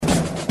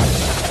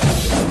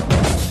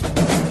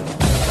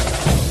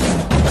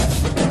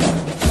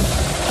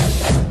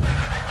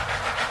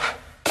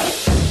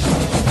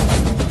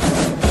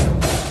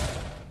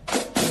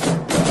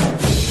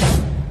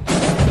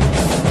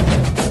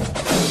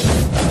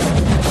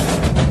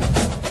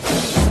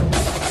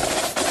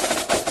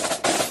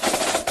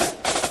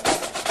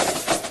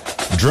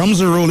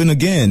Drums are rolling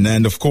again,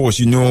 and of course,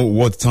 you know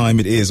what time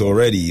it is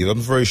already. I'm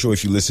very sure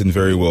if you listen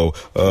very well,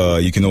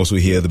 you can also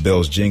hear the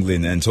bells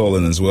jingling and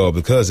tolling as well,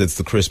 because it's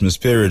the Christmas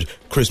period,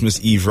 Christmas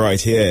Eve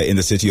right here in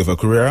the city of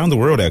Akure, around the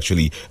world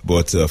actually.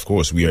 But of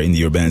course, we are in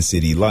the urban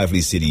city, lively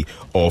city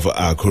of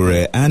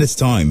Akure, and it's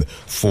time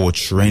for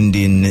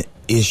Trending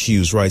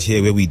Issues right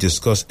here, where we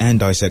discuss and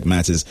dissect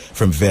matters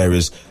from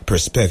various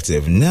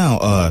perspectives.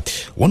 Now,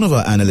 one of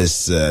our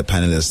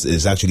panelists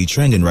is actually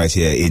trending right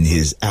here in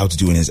his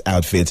doing his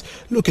outfit,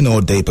 looking all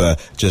dapper,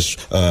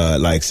 just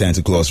like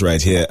Santa Claus right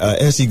here.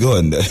 S.E.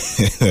 Gun,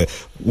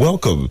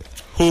 welcome.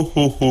 Ho,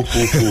 ho, ho,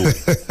 ho, ho.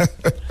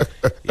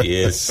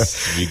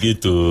 Yes,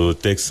 begin to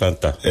take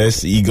Santa.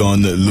 S.E.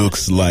 Gun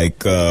looks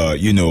like,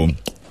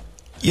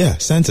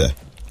 Santa.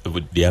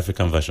 With the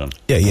African version.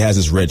 Yeah, he has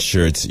his red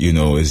shirt,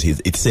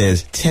 it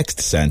says Text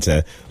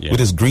Santa, with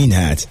his green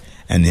hat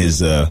and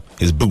his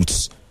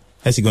boots.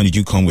 Has he gone? Did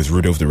you come with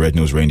Rudolph the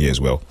Red-Nosed Reindeer as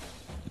well?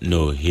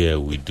 No, here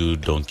we do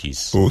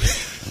donkeys. Oh.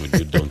 We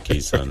do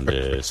donkeys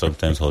and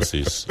sometimes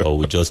horses, or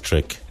we just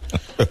trek.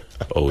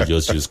 Or we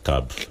just use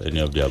cab, any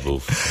of the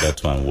above. That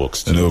one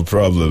works too. No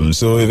problem.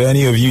 So if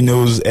any of you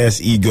knows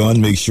S.E. Gun,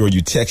 make sure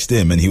you text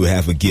him and he will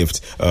have a gift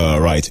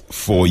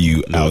for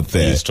you out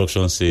there. The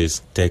instruction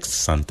says Text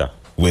Santa.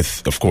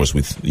 With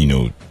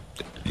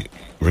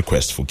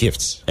request for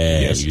gifts.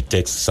 Yes. You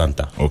text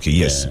Santa. Okay,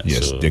 yes.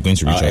 So they're going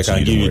to reach out to you. I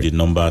can give you the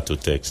number to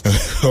text.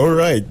 All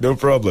right, no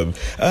problem.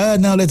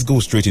 Now let's go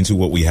straight into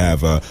what we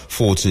have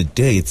for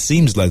today. It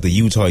seems like the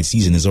Yuletide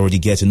season is already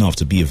getting off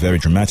to be a very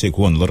dramatic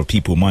one. A lot of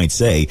people might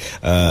say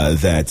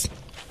that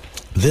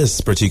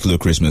this particular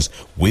Christmas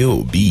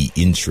will be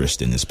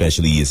interesting,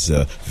 especially it's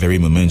very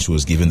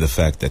momentous given the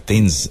fact that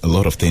a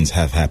lot of things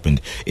have happened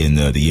in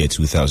the year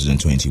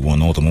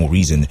 2021. All the more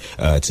reason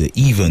to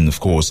even, of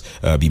course,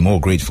 be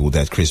more grateful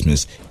that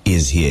Christmas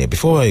is here.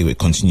 Before I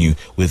continue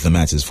with the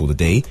matters for the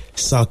day,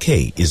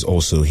 Sake is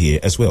also here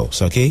as well.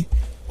 Sake,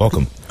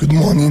 welcome. Good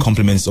morning.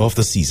 Compliments of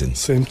the season.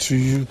 Same to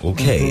you.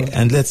 Okay,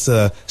 and let's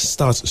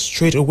start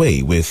straight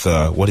away with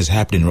what is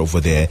happening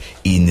over there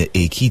in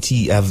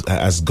Ekiti,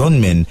 as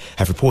gunmen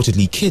have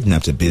reportedly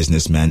kidnapped a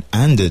businessman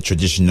and a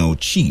traditional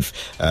chief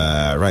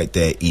right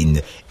there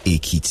in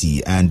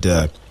Ekiti.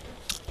 And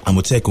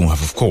Amotekun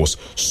have, of course,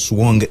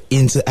 swung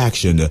into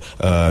action,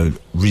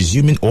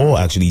 resuming or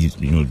actually,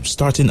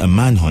 starting a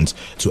manhunt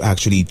to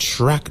actually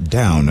track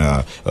down,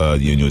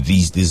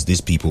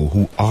 these people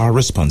who are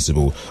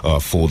responsible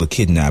for the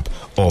kidnap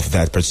of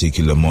that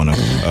particular monarch,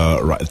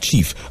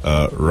 chief,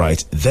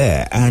 right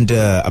there. And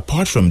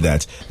apart from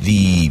that,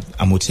 the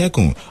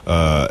Amotekun,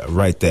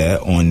 right there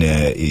on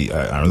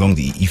along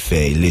the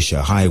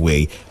Ife-Ilesha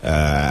highway,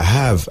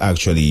 have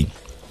actually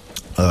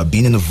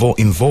been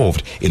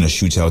involved in a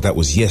shootout that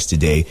was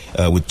yesterday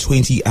with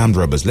 20 armed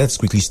robbers. Let's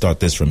quickly start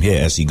this from here,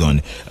 S.E. Gun.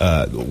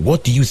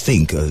 What do you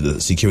think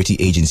the security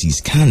agencies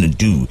can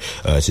do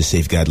to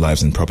safeguard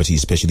lives and property,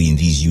 especially in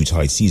these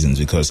Yuletide seasons?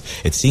 Because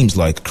it seems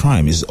like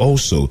crime is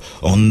also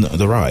on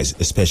the rise,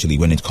 especially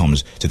when it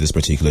comes to this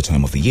particular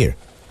time of the year.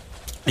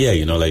 Yeah,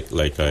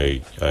 like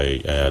I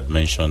had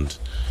mentioned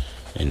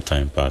in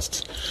time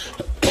past,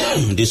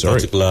 this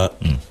particular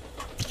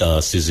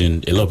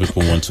season, a lot of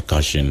people want to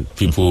cash in.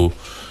 People,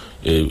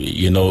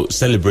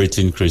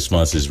 celebrating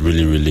Christmas is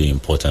really, really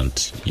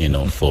important,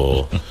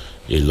 for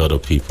a lot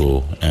of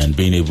people, and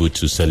being able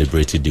to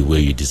celebrate it the way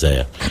you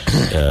desire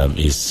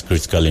is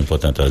critically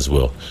important as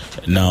well.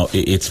 Now,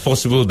 it's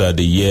possible that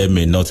the year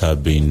may not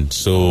have been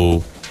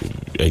so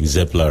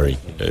exemplary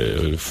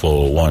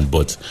for one,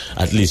 but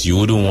at least you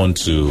wouldn't want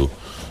to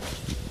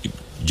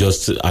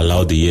just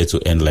allow the year to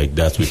end like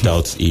that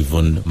without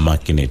even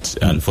marking it.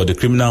 And for the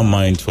criminal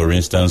mind, for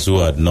instance, who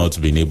had not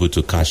been able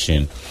to cash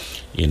in,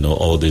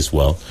 all this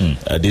while,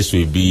 this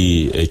will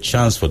be a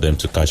chance for them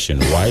to cash in.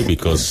 Why?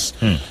 Because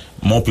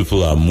more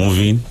people are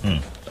moving.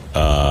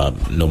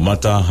 No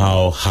matter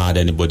how hard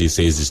anybody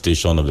says the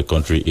situation of the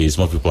country is,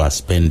 more people are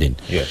spending.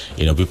 Yeah.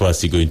 People are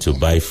still going to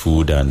buy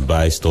food and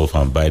buy stuff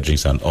and buy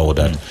drinks and all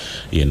that,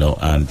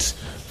 and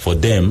for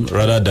them,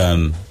 rather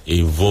than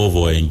involve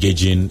or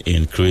engaging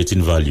in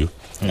creating value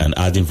and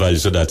adding value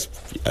so that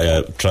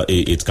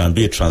it can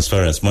be a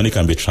transference, money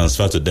can be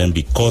transferred to them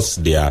because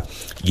they are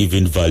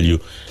giving value,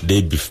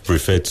 they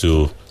prefer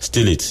to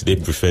steal it. They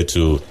prefer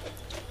to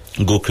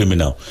go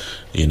criminal,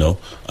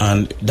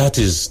 and that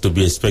is to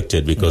be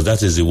expected because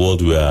that is the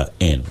world we are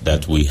in,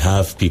 that we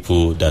have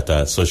people that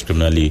are such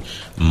criminally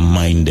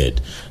minded.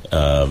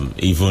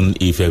 Even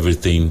if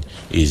everything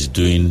is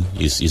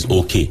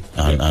okay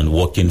and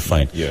working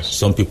fine. Yes.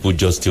 Some people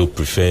just still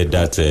prefer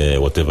that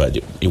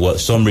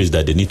some reason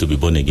that they need to be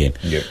born again.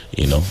 Yeah.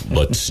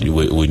 But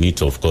we need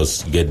to, of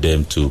course, get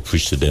them to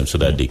preach to them so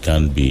that they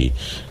can be,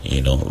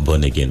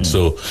 born again.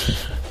 So,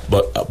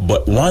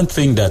 but one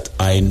thing that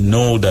I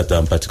know that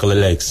I'm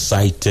particularly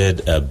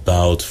excited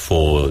about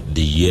for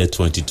the year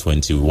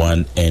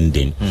 2021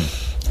 ending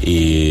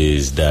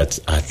is that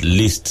at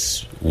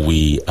least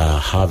we are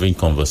having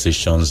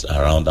conversations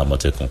around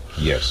Amotekun.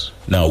 Yes.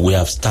 Now, we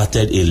have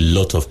started a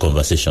lot of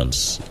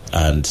conversations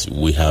and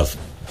we have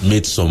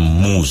made some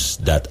moves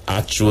that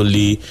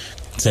actually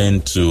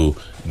tend to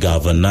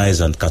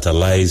galvanize and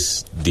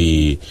catalyze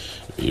the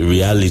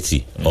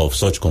reality of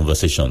such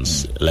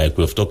conversations. Like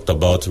we've talked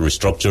about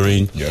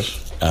restructuring,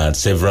 and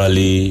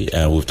severally,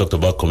 and we've talked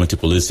about community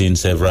policing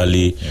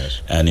severally,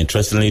 and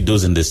interestingly,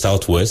 those in the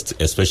southwest,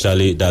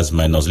 especially that's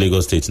minus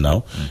Lagos State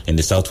now, in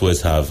the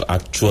southwest have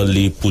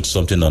actually put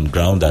something on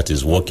ground that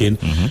is working.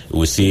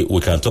 We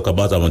can talk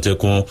about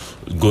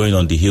Amotekun going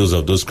on the heels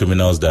of those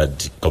criminals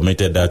that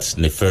committed that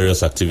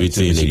nefarious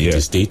activity in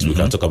Ekiti State. We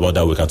can talk about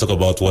that. We can talk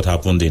about what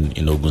happened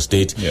in Ogun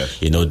State.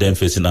 Them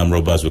facing armed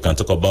robbers. We can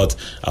talk about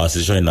our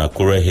situation in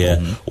Akure here,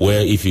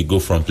 where if you go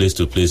from place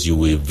to place, you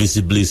will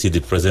visibly see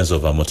the presence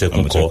of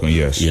Amotekun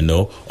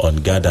on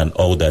guard and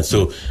all that.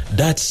 So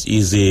that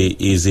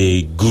is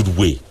a good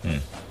way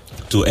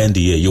to end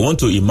the year. You want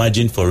to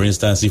imagine, for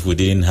instance, if we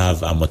didn't have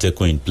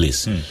Amotekun in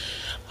place,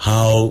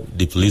 how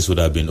the police would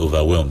have been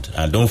overwhelmed.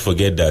 And don't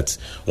forget that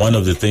one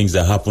of the things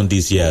that happened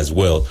this year as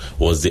well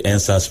was the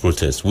NSAS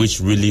protest, which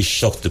really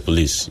shocked the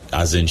police,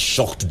 as in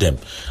shocked them.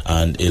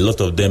 And a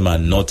lot of them are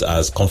not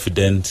as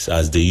confident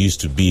as they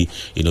used to be,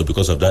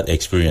 because of that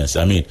experience.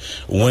 I mean,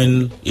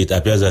 when it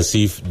appears as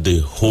if the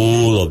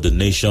whole of the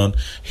nation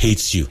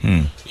hates you,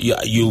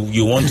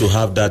 you want to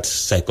have that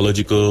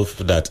psychological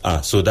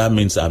so that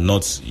means I'm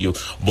not you.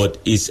 But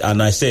it's a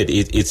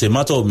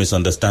matter of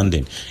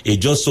misunderstanding.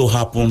 It just so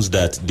happens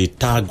that the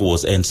tag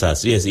was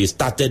NSAS. Yes, it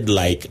started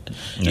like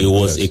it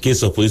was a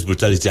case of police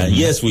brutality. And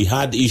yes, we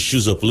had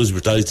issues of police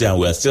brutality, and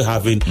we are still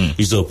having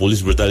issues of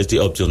police brutality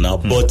up till now.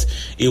 But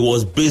it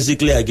was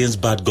basically against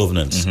bad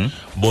governance.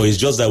 But it's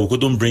just that we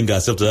couldn't bring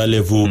ourselves to that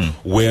level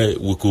where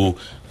we could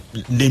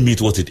name it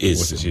what it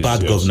is.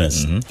 Bad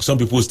governance. Some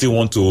people still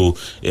want to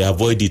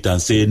avoid it and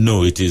say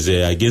no, it is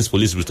against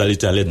police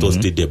brutality, and let us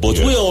stay there. But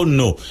we all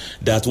know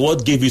that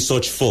what gave it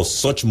such force,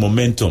 such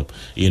momentum,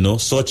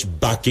 such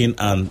backing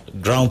and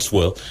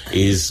groundswell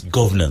is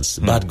governance,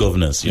 bad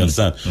governance. You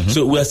understand?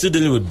 So we are still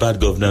dealing with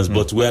bad governance,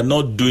 but we are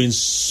not doing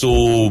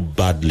so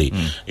badly,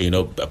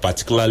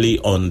 particularly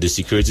on the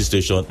security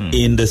station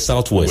in the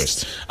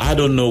southwest. I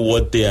don't know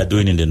what they are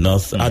doing in the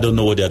north. I don't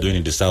know what they are doing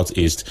in the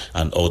southeast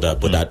and all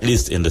that, but at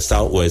least in the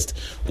southwest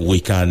we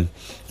can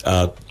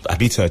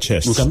beat our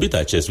chest. We can beat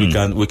our chest. We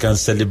can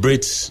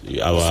celebrate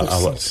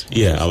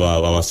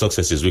our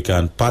successes. We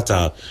can pat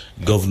our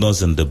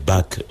governors in the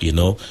back,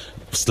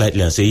 slightly,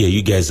 and say,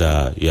 you guys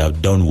you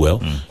have done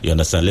well. You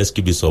understand? Let's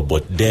keep this up,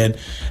 but then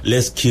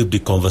let's keep the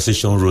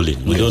conversation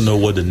rolling. We don't know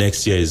what the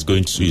next year is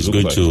going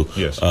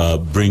to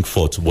bring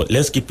forth, but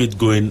let's keep it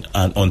going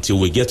and until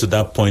we get to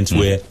that point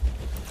where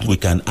we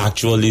can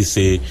actually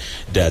say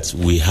that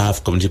we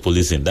have community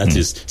policing. That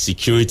is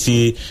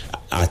security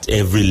at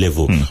every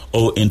level.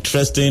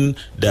 Interesting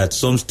that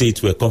some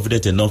states were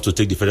confident enough to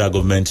take the federal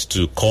government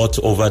to court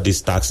over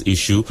this tax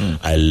issue.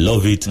 I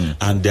love it.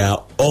 And there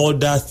are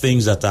other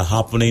things that are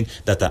happening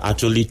that are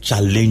actually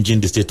challenging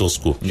the status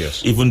quo.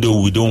 Even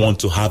though we don't want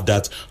to have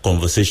that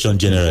conversation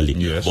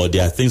generally. But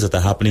there are things that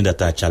are happening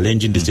that are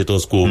challenging the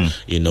status quo,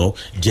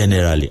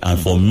 generally. And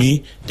for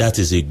me, that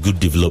is a good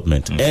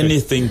development.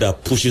 Anything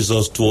that pushes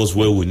us towards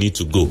where we need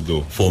to go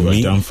for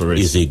me,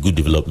 is a good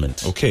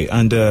development. Okay,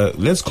 and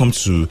let's come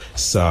to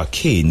Sir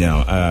K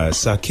now.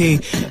 Sir K,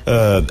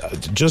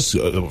 just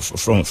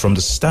from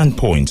the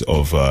standpoint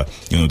of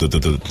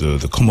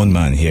the common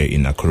man here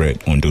in Akure,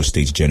 Ondo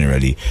State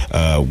generally,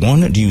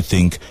 do you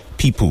think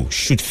people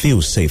should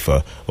feel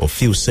safer or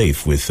feel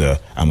safe with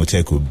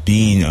Amotekun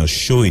being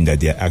showing that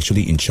they're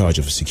actually in charge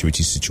of a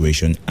security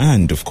situation?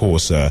 And of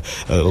course, a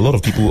lot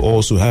of people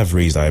also have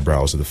raised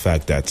eyebrows at the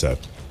fact that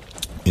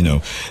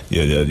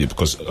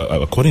because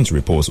according to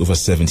reports, over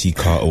 70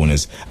 car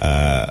owners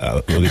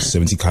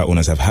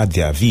have had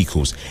their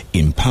vehicles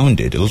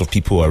impounded. A lot of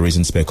people are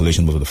raising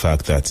speculation over the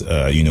fact that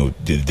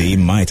they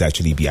might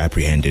actually be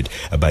apprehended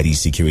by these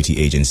security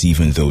agents,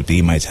 even though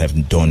they might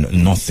have done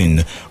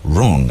nothing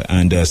wrong.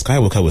 And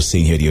Skywalker was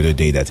saying here the other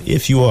day that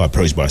if you are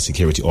approached by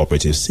security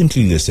operatives,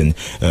 simply listen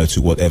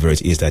to whatever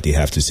it is that they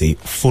have to say,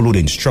 follow the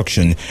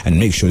instruction, and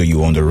make sure that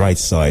you're on the right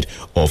side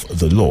of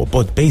the law.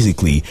 But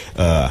basically,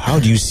 how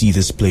do you see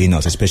this playing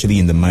out, especially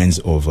in the minds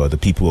of the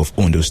people of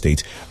Ondo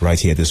State right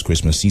here this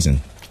Christmas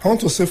season? I want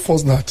to say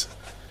first that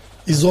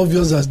it's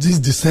obvious that this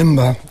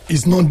December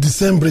is not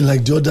Decembering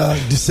like the other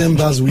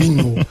Decembers we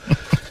know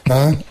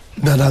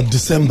that are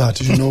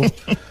Decembered,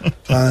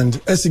 and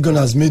Esigon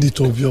has made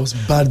it obvious: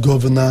 bad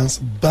governance,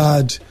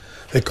 bad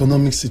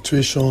economic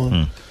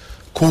situation,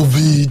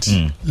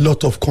 COVID,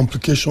 lot of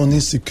complication,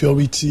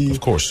 insecurity,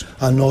 of course,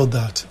 and all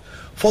that.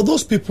 For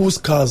those people's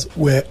cars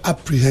were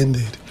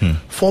apprehended.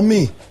 For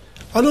me,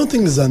 I don't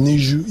think it's an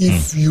issue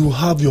if you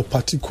have your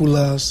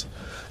particulars.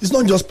 It's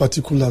not just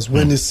particulars.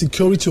 When a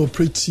security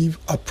operative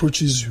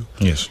approaches you,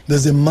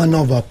 there's a manner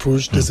of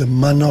approach, there's a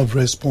manner of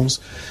response.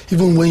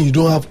 Even when you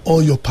don't have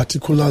all your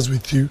particulars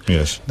with you,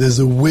 there's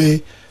a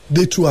way.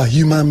 They too are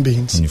human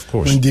beings. Of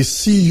course. When they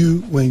see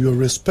you, when you're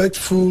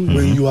respectful,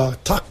 when you are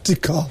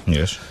tactical,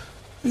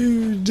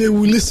 they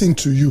will listen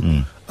to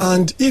you.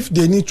 And if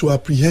they need to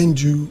apprehend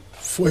you,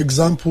 for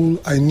example,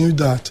 I know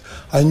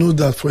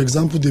that, for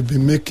example, they've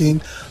been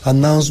making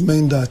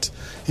announcement that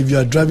if you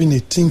are driving a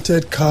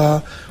tinted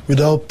car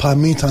without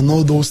permit and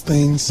all those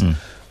things,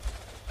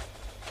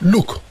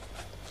 look,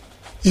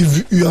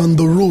 if you are on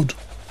the road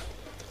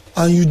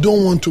and you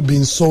don't want to be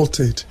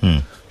insulted,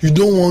 you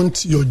don't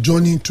want your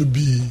journey to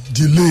be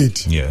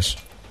delayed. Yes.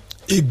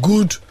 A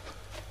good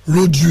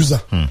road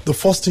user, the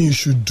first thing you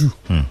should do,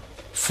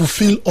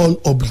 fulfill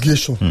all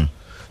obligation.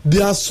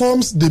 There are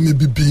some they may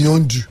be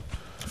beyond you,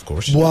 of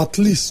course, but at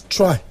least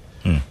try.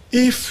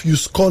 If you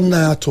score 9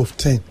 out of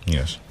 10,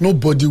 yes,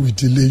 nobody will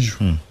delay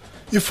you.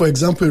 If, for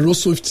example, a road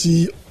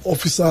safety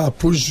officer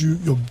approaches you,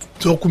 your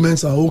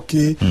documents are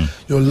okay,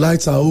 your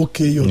lights are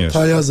okay, your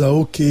tires are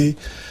okay,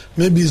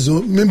 maybe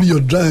your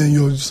driving,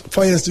 your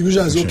fire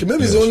extinguisher is okay,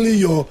 maybe it's only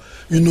your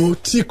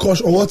T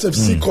caution or whatever,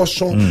 C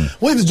caution.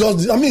 Well, it's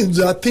just,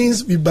 there are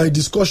things by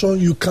discussion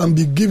you can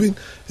be given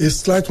a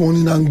slight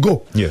warning and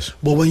go. Yes.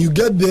 But when you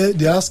get there,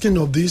 they're asking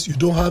of this, you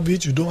don't have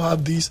it, you don't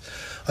have this,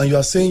 and you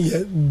are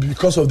saying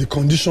because of the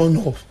condition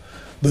of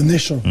the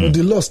nation, but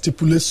the law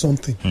stipulates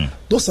something.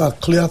 Those are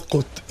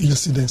clear-cut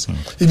incidents.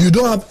 If you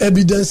don't have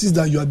evidences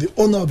that you are the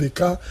owner of a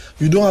car,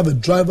 you don't have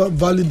a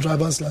valid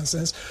driver's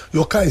license,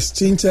 your car is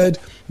tinted,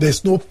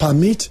 there's no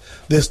permit,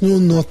 there's no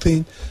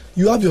nothing,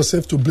 you have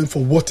yourself to blame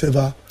for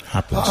whatever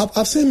happens.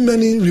 I've seen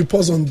many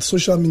reports on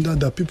social media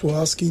that people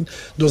are asking,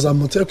 does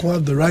Amotekun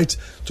have the right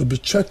to be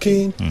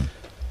checking?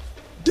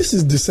 This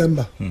is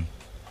December.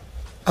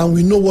 And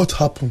we know what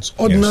happens.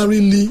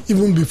 Ordinarily,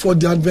 even before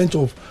the advent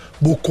of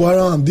Boko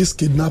Haram and this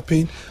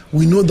kidnapping,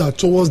 we know that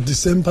towards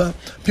December,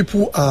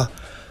 people are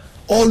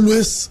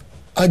always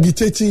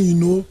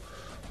agitating,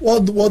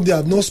 what they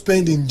have not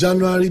spent in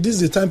January. This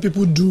is the time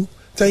people do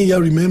 10-year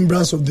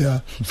remembrance of their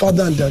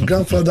father and their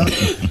grandfather.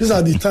 These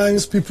are the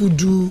times people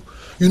do,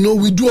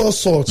 we do all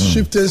sorts.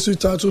 Shift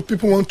titles.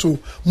 People want to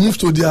move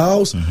to their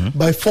house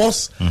by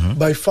force,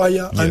 by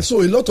fire. And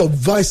so a lot of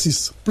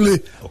vices play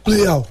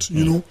out,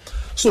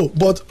 So,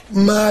 but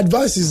my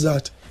advice is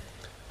that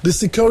the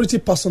security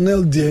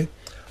personnel there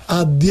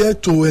are there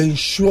to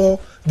ensure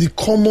the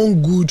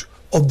common good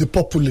of the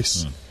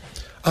populace.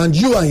 And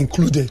you are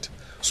included.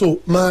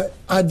 So my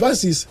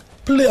advice is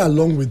play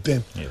along with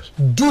them. Yes.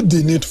 Do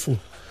the needful.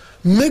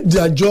 Make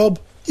their job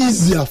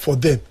easier for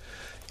them.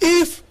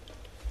 If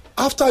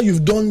after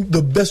you've done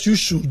the best you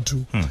should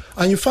do,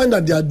 and you find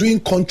that they are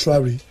doing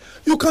contrary,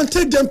 you can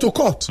take them to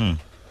court.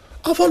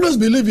 I've always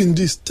believed in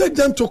this. Take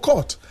them to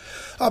court.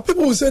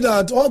 People will say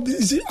that,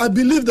 I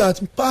believe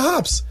that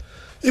perhaps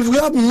if we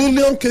have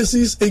million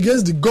cases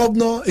against the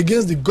governor,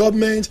 against the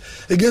government,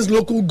 against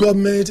local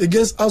government,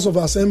 against House of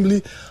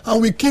Assembly,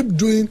 and we keep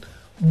doing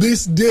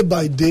this day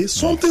by day,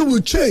 something will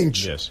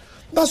change. Yes.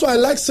 That's why I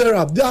like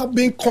Serap. They have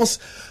been,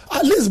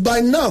 at least by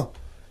now,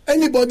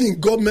 anybody in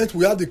government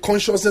will have the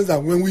consciousness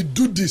that when we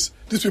do this,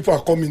 these people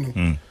are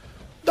coming.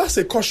 That's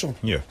a caution.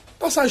 Yeah.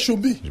 That's how it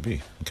should be.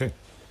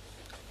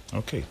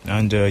 Okay,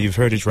 and you've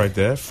heard it right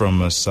there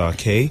from Sir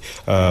K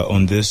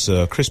on this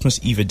Christmas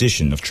Eve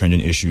edition of Trending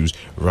Issues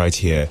right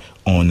here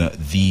on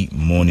The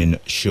Morning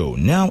Show.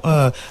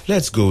 Now,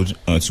 let's go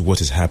to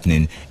what is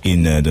happening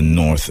in the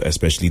north,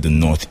 especially the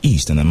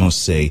northeast. And I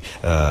must say,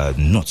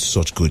 not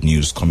such good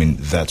news coming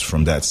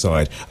from that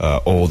side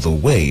all the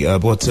way.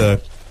 But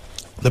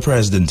the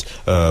President,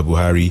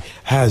 Buhari,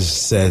 has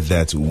said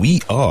that we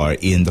are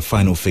in the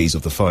final phase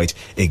of the fight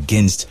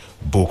against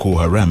Boko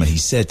Haram. And he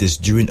said this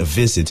during a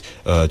visit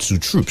to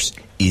troops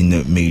in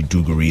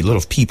Maiduguri. A lot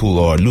of people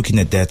are looking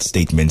at that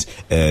statement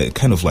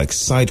kind of like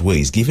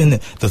sideways, given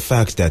the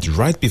fact that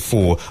right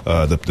before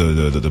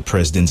the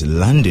president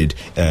landed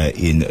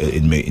in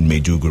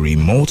Maiduguri,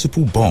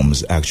 multiple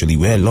bombs actually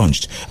were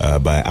launched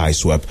by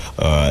ISWAP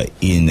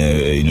in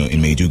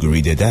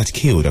Maiduguri. That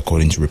killed,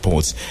 according to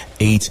reports,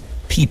 8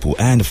 people.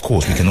 And of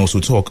course, we can also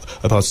talk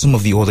about some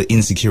of the other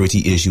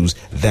insecurity issues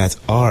that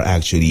are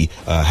actually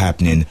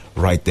happening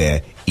right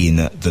there in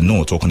the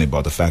north, talking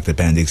about the fact that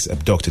bandits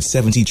abducted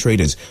 70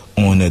 traders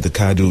on the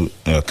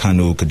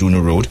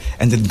Kano-Kaduna road,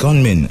 and the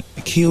gunmen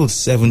killed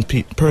 7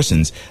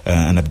 persons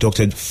and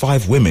abducted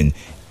 5 women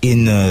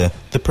in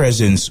the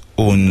president's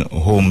own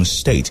home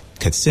state,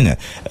 Katsina.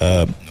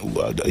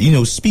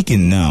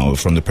 Speaking now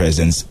from the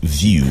president's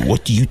view,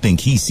 what do you think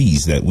he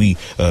sees that we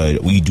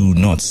do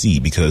not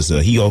see? Because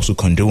he also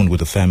condoned with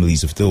the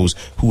families of those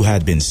who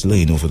had been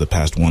slain over the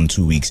past 1-2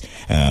 weeks.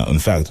 In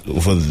fact,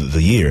 over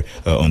the year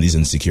on this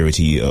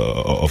insecurity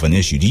of an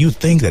issue. Do you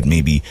think that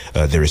maybe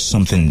there is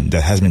something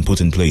that has been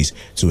put in place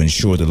to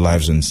ensure the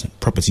lives and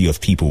property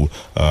of people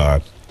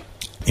are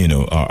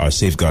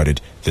safeguarded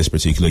this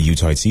particular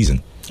Yuletide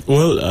season?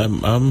 Well,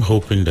 I'm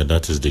hoping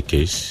that is the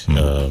case.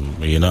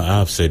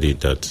 I've said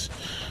it that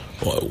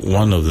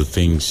one of the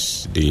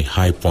things, the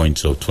high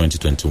points of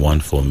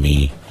 2021 for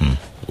me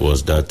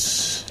was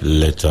that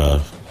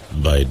letter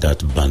by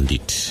that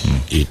bandit.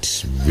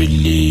 It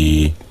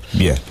really,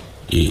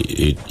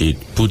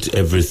 it put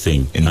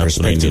everything in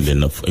perspective.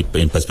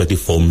 In perspective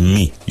for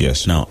me.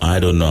 Yes. Now, I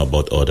don't know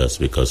about others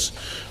because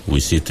we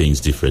see things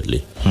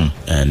differently,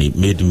 and it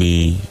made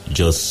me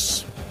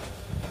just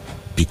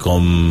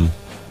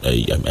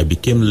I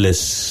became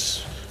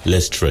less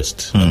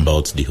stressed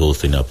about the whole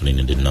thing happening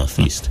in the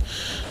Northeast.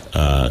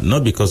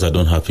 Not because I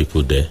don't have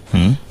people there.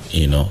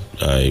 You know,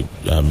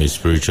 I'm a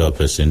spiritual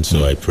person,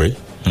 so I pray.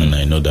 And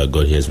I know that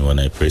God hears me when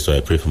I pray. So I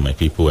pray for my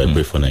people, I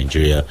pray for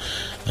Nigeria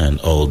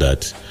and all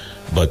that.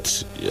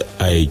 But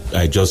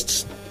I've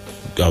just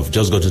got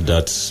to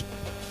that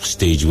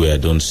stage where I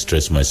don't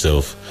stress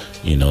myself,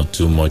 you know,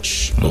 too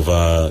much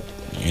over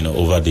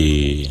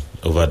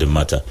the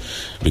matter,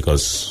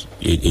 because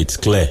it's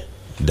clear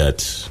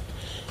that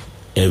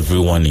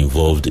everyone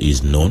involved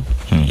is known.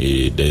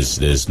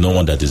 There's no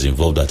one that is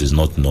involved that is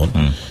not known.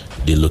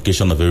 The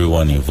location of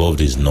everyone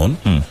involved is known.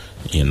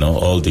 You know,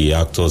 all the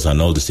actors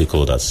and all the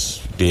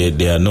stakeholders,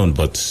 they are known,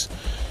 but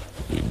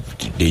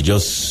they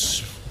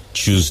just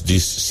choose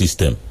this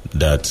system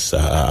that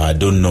I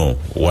don't know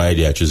why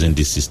they are choosing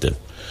this system.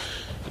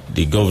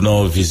 The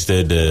governor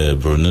visited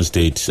Borno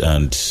State,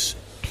 and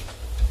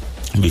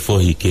before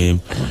he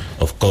came,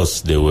 of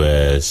course, there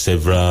were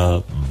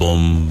several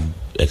bomb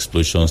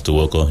explosions to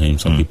welcome him.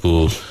 Some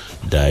people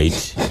died,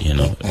 you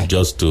know,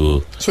 just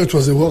to... So it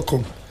was a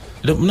welcome.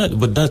 No,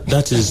 but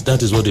that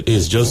is what it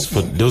is. Just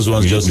for those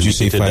ones, would you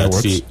say fireworks?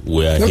 That say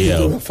we are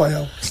here.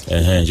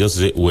 Just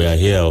say we are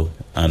here,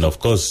 and of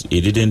course, it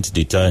didn't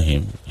deter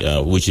him,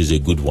 which is a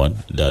good one.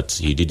 That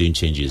he didn't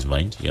change his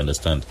mind. You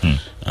understand,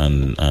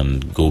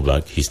 and go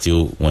back. He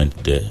still went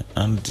there,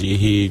 and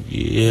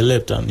he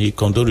left, and he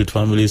condoled with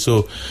family.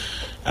 So,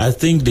 I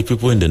think the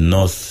people in the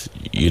north,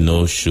 you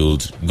know,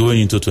 should,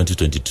 going into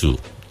 2022.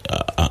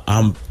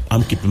 I'm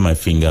keeping my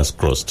fingers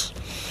crossed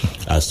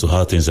as to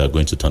how things are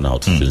going to turn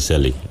out,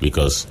 sincerely,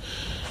 because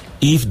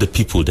if the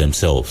people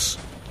themselves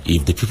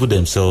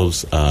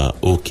are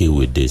okay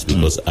with this,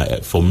 because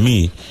for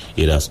me,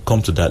 it has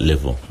come to that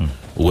level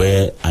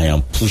where I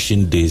am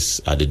pushing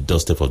this at the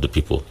doorstep of the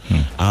people.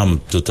 I'm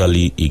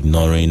totally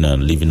ignoring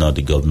and leaving out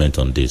the government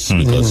on this,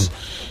 because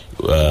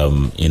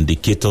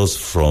indicators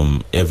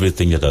from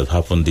everything that has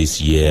happened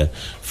this year,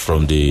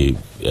 from the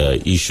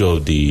issue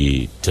of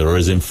the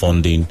terrorism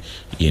funding,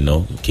 you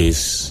know,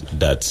 case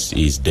that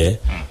is there,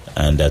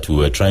 and that we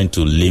were trying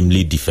to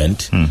lamely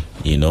defend,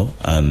 you know,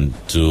 and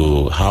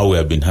to how we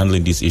have been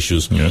handling these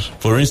issues. Yes.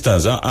 For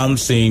instance, I'm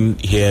saying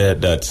here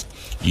that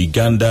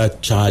Uganda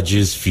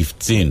charges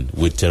 15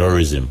 with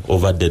terrorism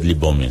over deadly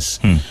bombings.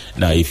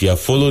 Now, if you have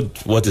followed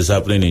what is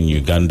happening in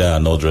Uganda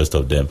and all the rest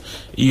of them,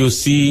 you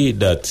see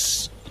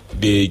that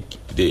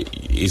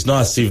it's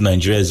not as if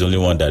Nigeria is the only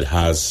one that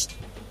has,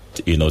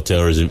 you know,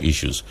 terrorism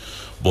issues.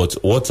 But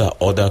what are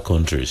other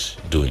countries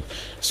doing?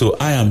 So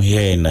I am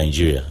here in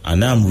Nigeria,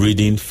 and I'm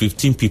reading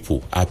 15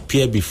 people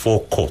appear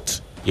before court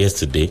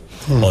yesterday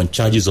on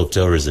charges of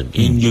terrorism.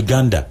 In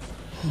Uganda,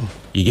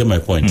 you get my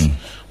point.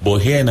 But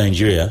here in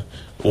Nigeria,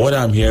 what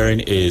I'm hearing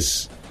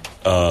is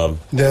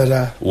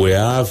we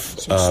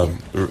have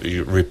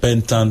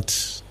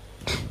repentant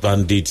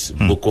bandits,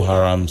 Boko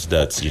Harams,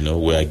 that, you know,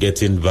 we are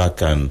getting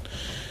back, and,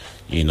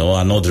 you know,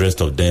 and all the rest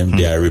of them,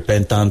 they are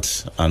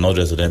repentant, and all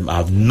the rest of them.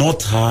 I've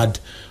not heard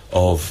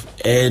of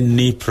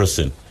any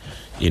person,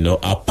 you know,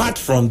 apart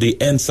from the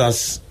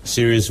NSAS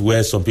series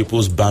where some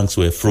people's banks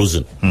were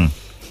frozen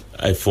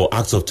for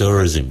acts of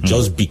terrorism,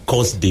 just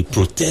because they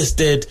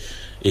protested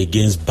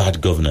against bad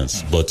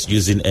governance, but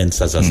using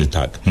NSAS as a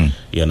tag.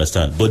 You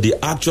understand? But the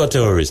actual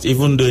terrorists,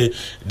 even the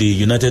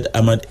United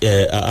Arab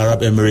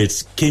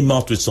Emirates came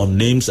out with some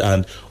names,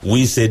 and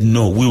we said,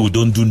 no, we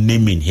don't do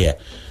naming here.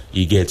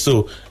 You get?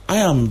 So I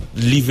am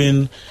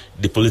leaving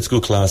the political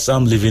class,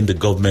 I'm leaving the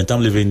government,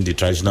 I'm leaving the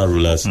traditional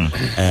rulers,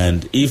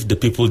 and if the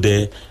people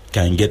there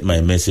can get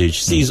my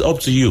message, see, it's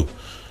up to you,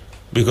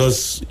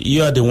 because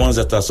you are the ones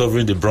that are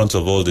suffering the brunt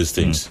of all these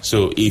things.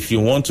 So if you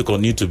want to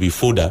continue to be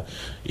fodder,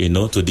 you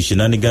know, to the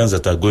shenanigans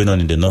that are going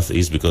on in the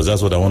Northeast, because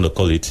that's what I want to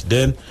call it,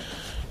 then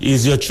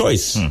it's your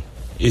choice.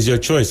 It's your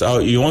choice.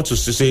 You want to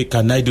say,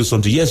 can I do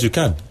something? Yes, you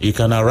can. You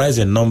can arise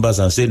in numbers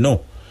and say,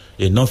 no,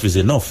 enough is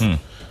enough.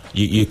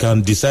 You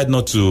can decide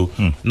not to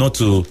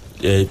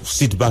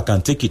sit back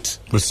and take it.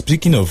 But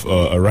speaking of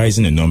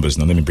rising in numbers,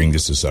 now let me bring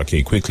this to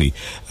Sake quickly.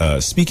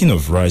 Speaking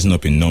of rising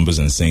up in numbers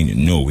and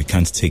saying, no, we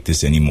can't take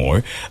this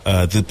anymore,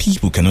 the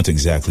people cannot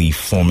exactly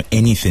form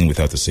anything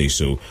without the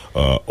say-so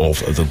of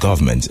the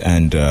government.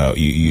 And,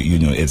 you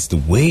know, it's the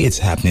way it's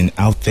happening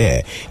out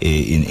there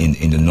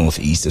in the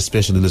Northeast,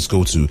 especially let's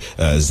go to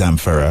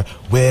Zamfara,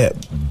 where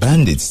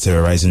bandits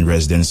terrorizing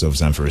residents of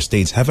Zamfara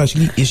State have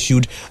actually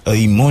issued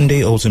a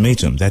Monday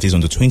ultimatum, that is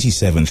on the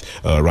 27th,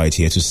 right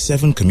here, to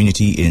 7 communities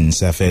in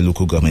Safe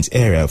local government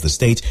area of the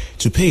state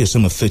to pay a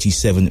sum of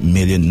 37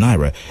 million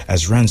naira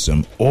as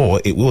ransom, or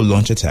it will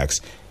launch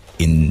attacks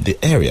in the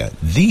area.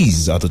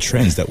 These are the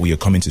trends that we are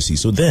coming to see.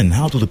 So then,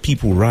 how do the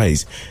people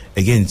rise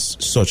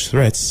against such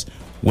threats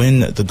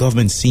when the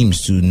government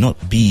seems to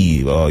not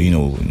be,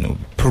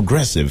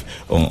 progressive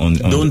on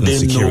Don't they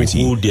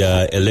security? know who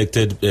their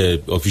elected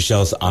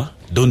officials are?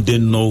 Don't they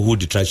know who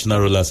the traditional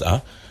rulers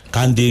are?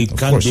 Can they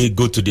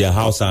go to their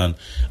house and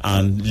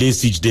lay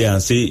siege there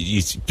and say,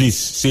 please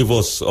save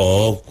us,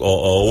 or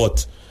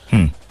what?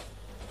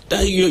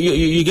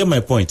 You get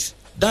my point.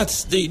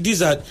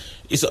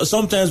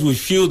 Sometimes we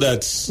feel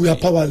that we are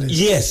powerless.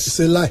 Yes, it's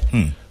a lie.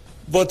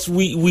 But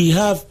we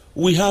have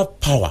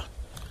power.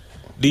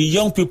 The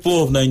young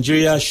people of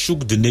Nigeria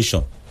shook the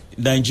nation.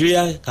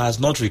 Nigeria has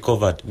not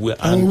recovered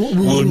and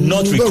will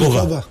not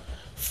recover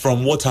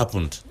from what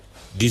happened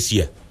this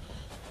year.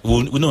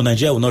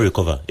 Nigeria will not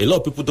recover. A lot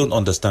of people don't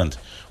understand.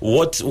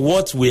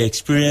 What we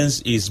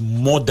experience is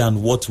more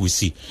than what we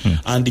see.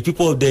 And the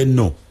people there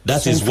know.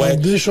 That is why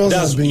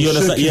you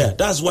understand? Yeah,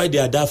 that's why they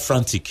are that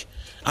frantic.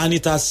 And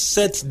it has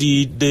set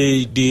the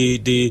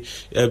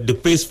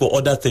pace for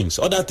other things.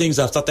 Other things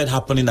have started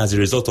happening as a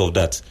result of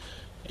that.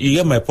 You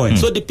get my point?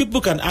 So the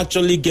people can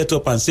actually get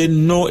up and say,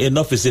 no,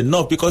 enough is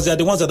enough, because they are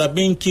the ones that are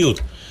being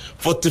killed.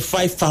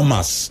 45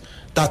 farmers,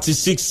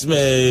 36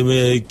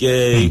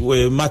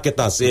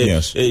 marketers,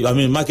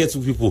 market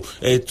people,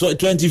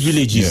 20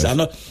 villages.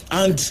 Yes.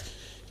 And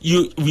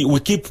we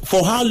keep,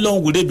 for how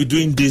long will they be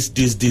doing this?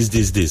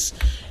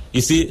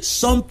 You see,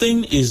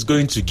 something is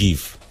going to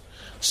give.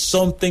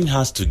 Something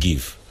has to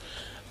give.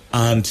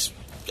 And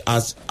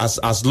as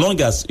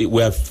long as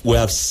we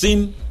have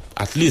seen,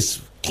 at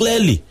least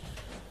clearly,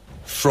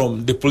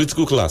 from the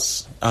political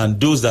class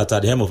and those that are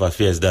at the helm of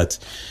affairs, that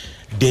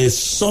there's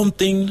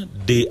something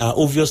they are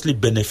obviously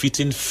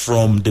benefiting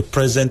from the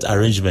present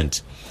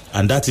arrangement,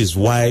 and that is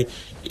why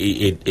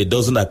it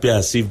doesn't appear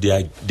as if they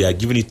are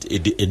giving it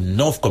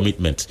enough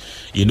commitment.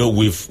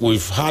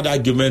 We've had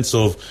arguments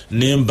of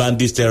name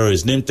bandits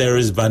terrorists, name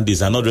terrorist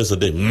bandits, and all the rest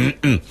of them.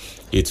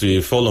 It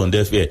will fall on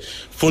deaf ear.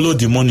 Follow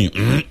the money.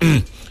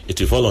 It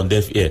will fall on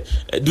deaf ear.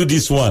 Do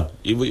this one.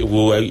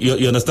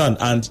 You understand?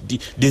 And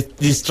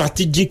the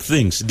strategic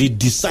things, the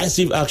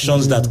decisive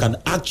actions that can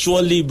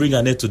actually bring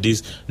an end to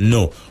this,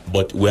 no.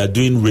 But we are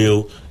doing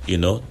real,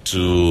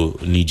 to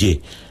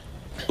Niger,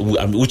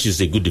 which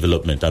is a good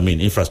development.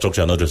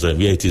 Infrastructure and others,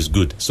 where it is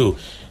good. So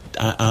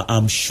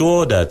I'm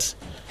sure that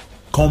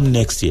come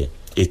next year,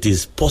 it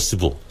is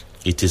possible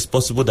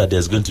that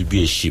there's going to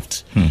be a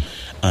shift,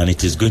 and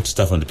it is going to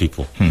start from the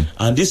people.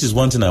 And this is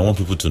one thing I want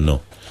people to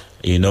know.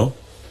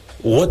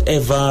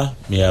 Whatever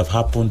may have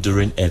happened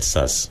during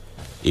EndSARS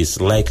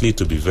is likely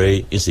to be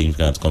very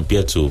insignificant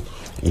compared to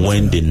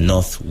when the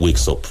North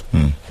wakes up.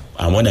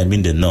 And when I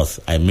mean the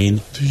North, I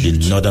mean the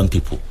northern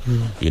people.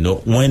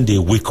 When they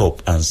wake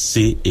up and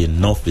say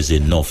enough is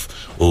enough.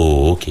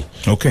 Oh, okay.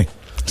 Okay.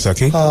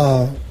 Saki?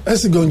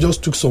 Esigon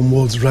just took some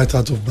words right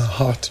out of my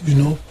heart.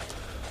 I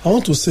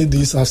want to say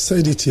this. I've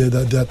said it here,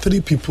 that there are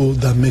three people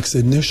that makes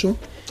a nation.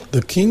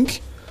 The king,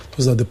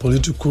 those are the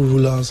political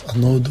rulers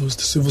and all those,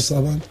 the civil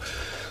servants.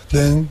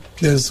 Then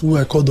there's who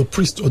I call the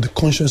priest, or the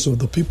conscience of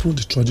the people,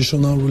 the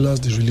traditional rulers,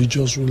 the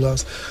religious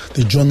rulers,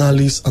 the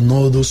journalists and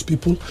all those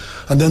people.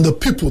 And then the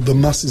people, the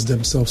masses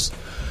themselves.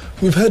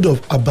 We've heard of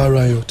Aba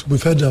riot.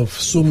 We've heard of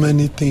so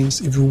many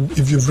things. If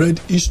you've read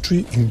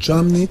history in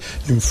Germany,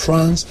 in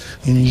France,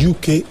 in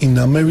UK, in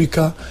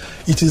America,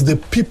 it is the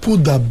people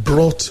that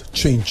brought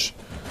change.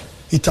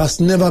 It has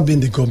never been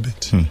the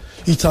government.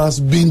 It has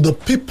been the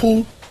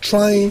people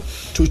trying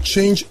to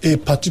change a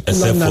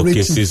particular narrative. For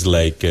cases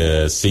like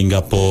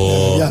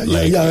Singapore,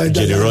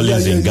 Jerry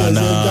Rawlings in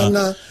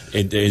Ghana,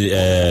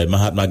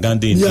 Mahatma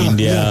Gandhi in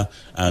India,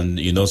 and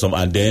some.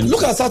 And then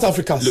look at South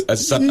Africa.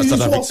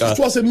 It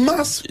was a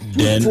mass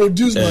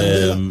produced by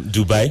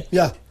Dubai.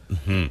 Yeah.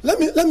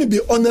 Let me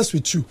be honest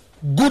with you.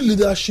 Good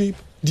leadership,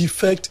 the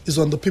effect is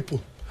on the people.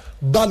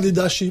 Bad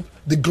leadership,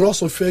 the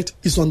gross effect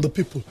is on the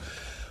people.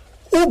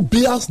 Who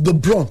bears the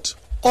brunt?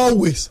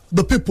 Always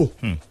the people.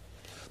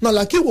 Now,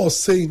 like he was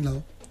saying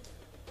now,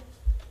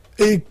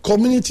 a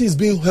community is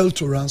being held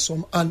to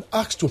ransom and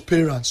asked to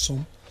pay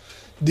ransom.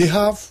 They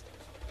have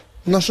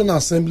National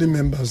Assembly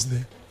members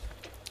there,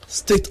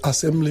 State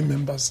Assembly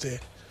members there,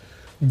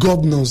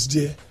 governors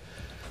there,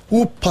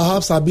 who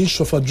perhaps are being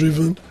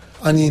chauffeur-driven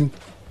and in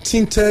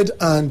tinted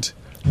and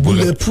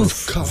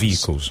bulletproof cars.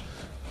 Vehicles.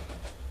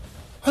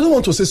 I don't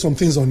want to say some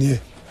things on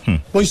here,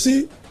 but you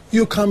see,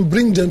 you can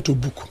bring them to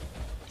book.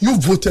 You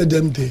voted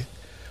them there,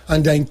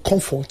 and they're in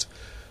comfort.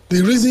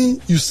 The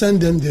reason you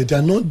send them there,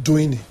 they're not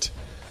doing it.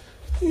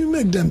 You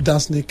make them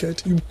dance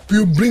naked.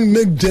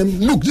 Make them,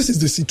 look, this is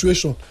the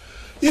situation.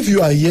 If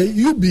you are here,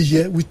 you be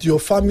here with your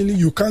family.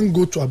 You can't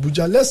go to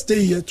Abuja. Let's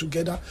stay here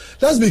together.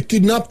 Let's be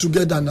kidnapped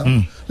together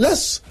now.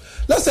 Let's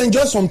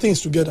enjoy some things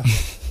together.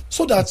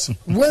 So that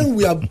when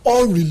we are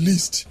all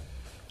released,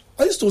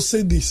 I used to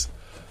say this.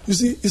 You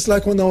see, it's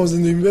like when I was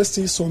in the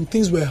university, some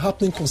things were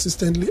happening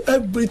consistently.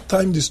 Every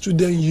time the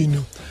student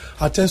union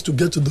attempts to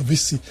get to the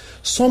VC,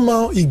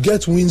 somehow he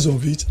gets winds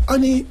of it,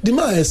 and the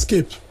man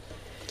escaped.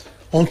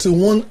 Until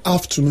one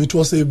afternoon, it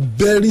was a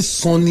very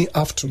sunny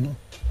afternoon.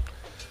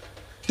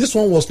 This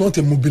one was not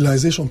a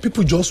mobilization.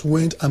 People just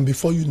went, and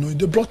before you know it,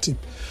 they brought him.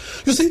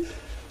 You see,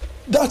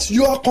 that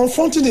you are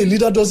confronting a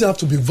leader doesn't have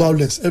to be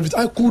violence.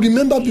 I could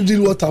remember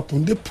what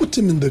happened. They put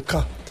him in the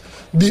car.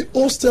 The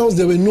hostels,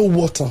 there were no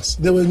waters.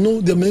 There were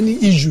many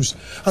issues.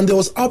 And there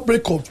was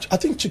outbreak of, I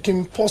think,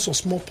 chicken pox or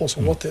smallpox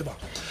or whatever.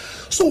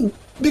 So,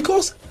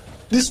 because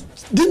this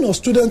Dean of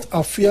Student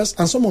Affairs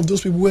and some of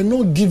those people were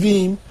not giving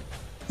him,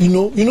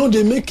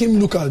 they make him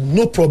look at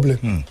no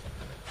problem.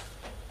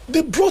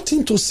 They brought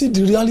him to see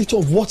the reality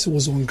of what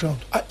was on ground.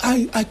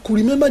 I could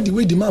remember the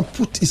way the man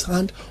put his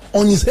hand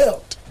on his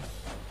health.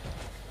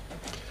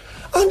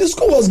 And the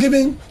school was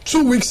given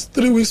 2 weeks,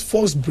 3 weeks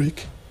first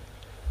break.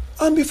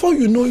 And before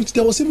you know it,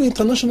 there was even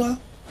international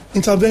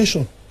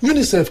intervention.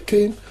 UNICEF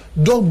came,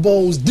 dug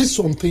balls, did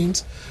some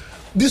things.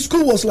 The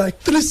school was like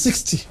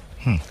 360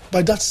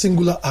 by that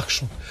singular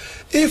action.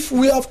 If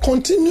we have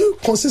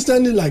continued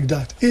consistently like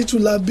that, it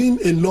will have been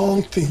a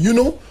long thing,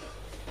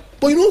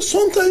 But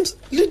sometimes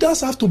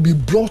leaders have to be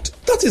brought.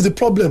 That is the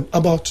problem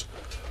about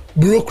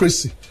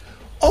bureaucracy.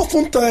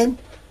 Oftentimes,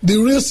 the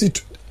real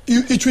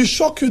it will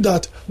shock you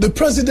that the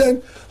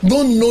president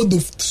don't know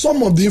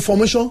some of the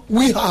information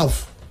we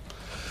have.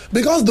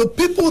 Because the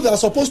people that are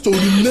supposed to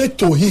relate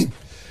to him,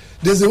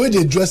 there's a way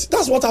they dress.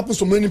 That's what happens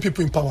to many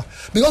people in power.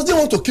 Because they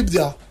want to keep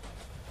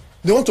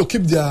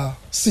their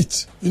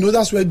seat.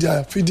 That's where they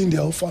are feeding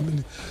their whole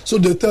family. So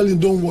they tell him,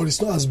 don't worry,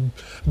 it's not as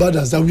bad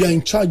as that. We are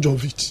in charge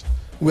of it.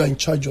 We are in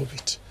charge of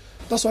it.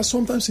 That's why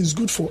sometimes it's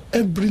good for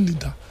every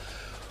leader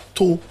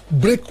to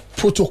break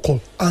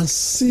protocol and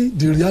see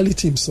the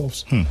reality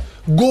himself.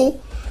 Go.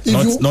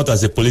 Not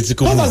as a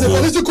political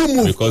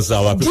move. Because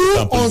our people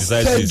can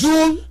politicize this.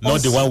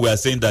 Not the one we are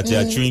saying that they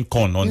are chewing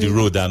corn on the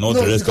road and all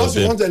the rest of them. Because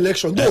you want the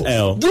election.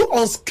 Do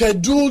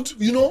unscheduled,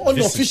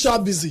 unofficial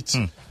visit.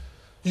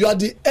 You are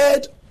the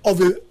head of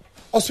a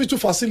hospital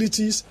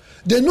facilities.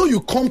 They know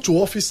you come to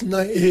office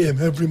 9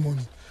 a.m. every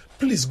morning.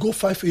 Please go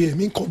 5 a.m.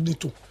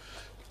 incognito.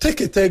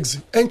 Take a taxi,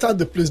 enter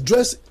the place,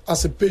 dress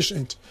as a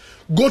patient,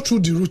 go through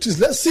the routines.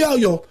 Let's see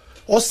how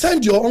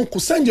send your uncle,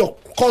 send your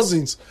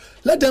cousins,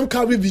 let them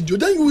carry video.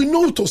 Then you will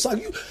know to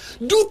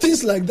do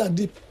things like that.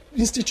 The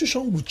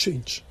institution will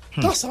change.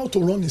 That's how to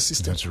run a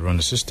system. That's to run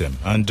the system.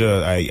 And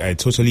I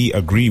totally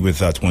agree with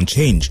that. One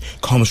change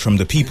comes from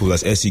the people,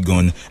 as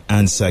Esigon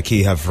and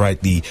Sake have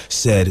rightly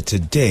said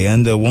today.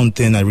 And one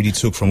thing I really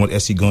took from what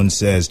Esigon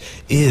says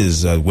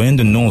is when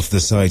the North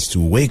decides to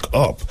wake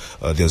up,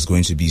 there's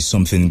going to be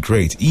something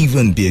great,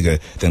 even bigger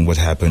than what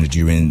happened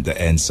during the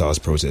EndSARS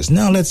protest.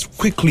 Now, let's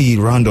quickly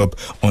round up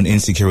on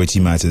insecurity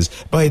matters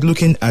by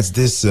looking at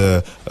this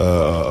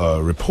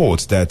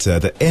report that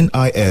the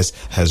NIS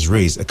has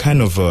raised, a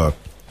kind of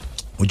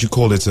would you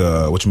call it,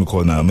 a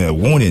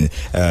warning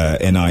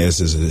NIS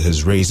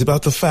has raised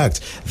about the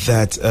fact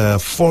that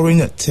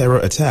foreign terror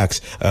attacks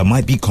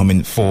might be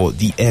coming for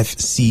the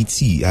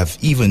FCT. I've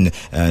even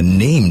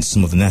named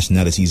some of the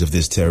nationalities of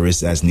these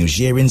terrorists as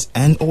Nigerians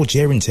and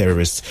Algerian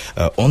terrorists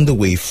on the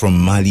way from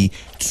Mali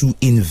to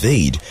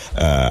invade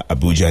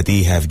Abuja.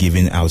 They have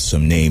given out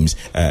some names,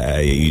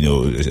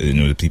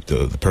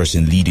 the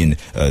person leading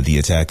the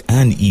attack,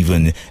 and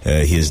even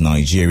his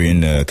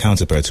Nigerian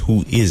counterpart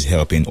who is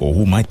helping or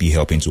who might be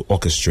helping to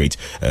orchestrate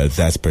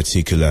that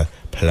particular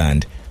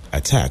planned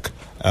attack.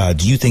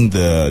 Do you think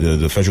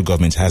the federal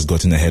government has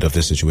gotten ahead of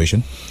this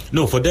situation?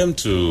 No, for them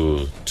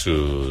to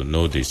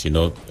know this,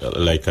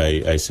 like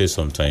I say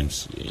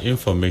sometimes,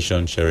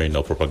 information sharing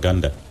or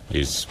propaganda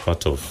is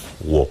part of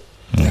war.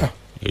 Yeah.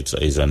 It's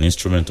an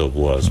instrument of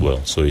war as well.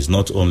 So it's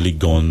not only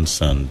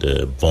guns and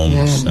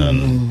bombs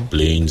and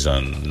planes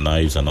and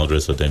knives and all the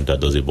rest of them that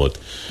does it, but,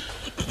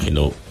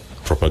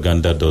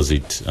 propaganda does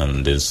it,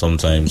 and then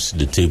sometimes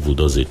the table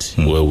does it,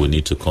 where we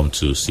need to come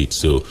to sit.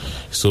 So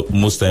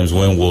most times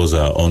when wars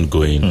are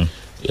ongoing,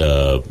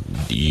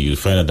 you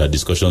find that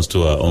discussions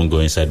too are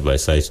ongoing side by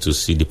side to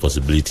see the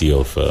possibility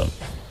of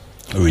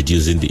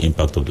reducing the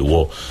impact of the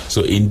war.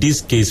 So in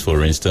this case,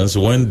 for instance,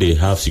 when they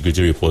have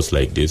security reports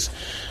like this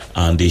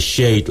and they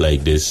share it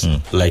like this,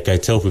 like I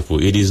tell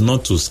people, it is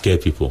not to scare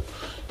people.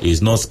 It's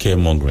not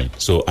scaremongering.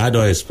 So I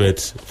don't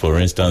expect, for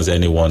instance,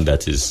 anyone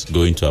that is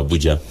going to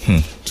Abuja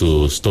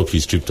to stop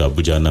his trip to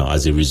Abuja now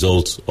as a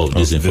result of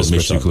this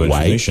information.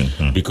 Why?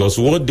 Because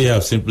what they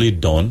have simply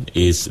done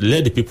is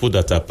let the people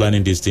that are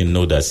planning this thing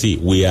know that, see,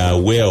 we are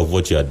aware of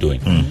what you are doing.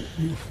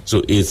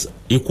 So it's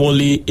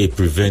equally a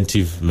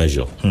preventive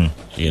measure.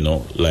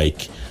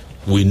 Like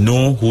we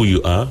know who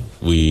you are.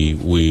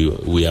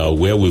 We are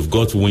aware. We've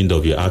got wind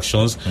of your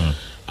actions.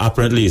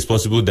 Apparently, it's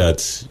possible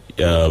that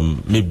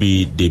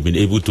maybe they've been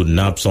able to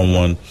nab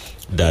someone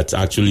that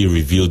actually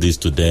revealed this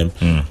to them,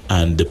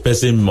 and the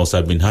person must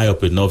have been high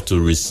up enough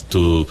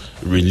to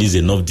release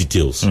enough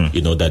details,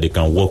 that they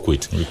can work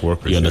with.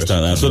 You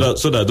understand? And so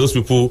that those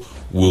people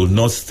will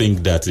not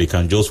think that they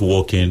can just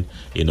walk in,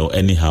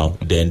 anyhow.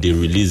 Then they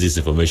release this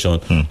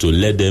information to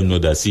let them know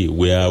that, see,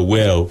 we are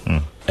well.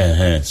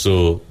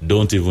 So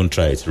don't even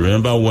try it.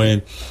 Remember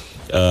when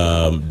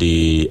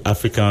the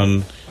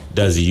African,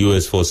 that's the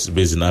U.S. force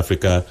based in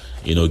Africa,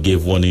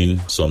 gave warning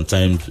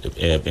sometime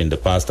in the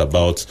past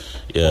about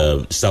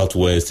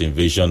Southwest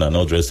invasion and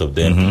all the rest of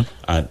them.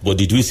 But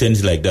did we see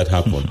anything like that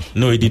happen?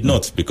 No, it did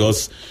not,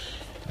 because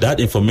that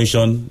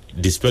information,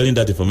 dispelling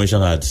that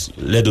information had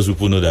let those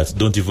people know that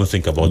don't even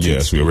think about it.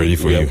 Yes, we're ready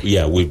for you.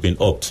 Yeah, we've been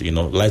upped.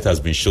 Light has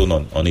been shown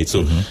on it.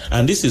 So,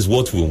 and this is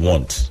what we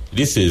want.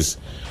 This is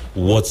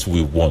what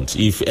we want.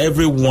 If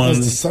everyone,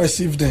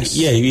 decisiveness.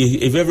 Yeah,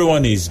 if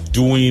everyone is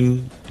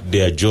doing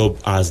their job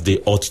as they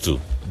ought to,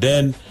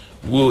 then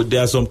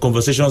there are some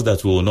conversations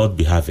that we will not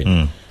be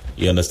having.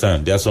 You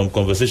understand? There are some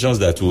conversations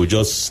that we will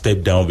just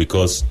step down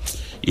because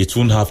it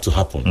won't have to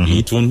happen.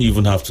 It won't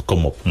even have to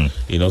come up.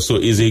 So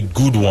it's a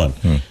good one.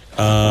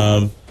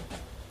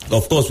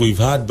 Of course, we've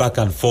had back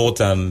and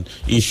forth and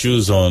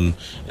issues on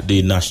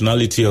the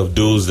nationality of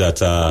those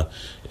that are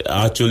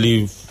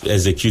actually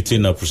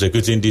executing or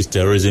prosecuting these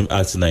terrorism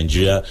acts in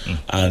Nigeria.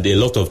 And a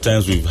lot of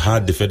times we've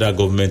had the federal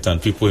government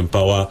and people in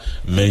power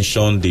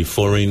mention the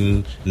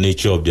foreign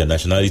nature of their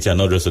nationality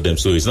and all the rest of them.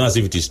 So it's not as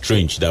if it is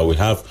strange that we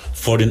have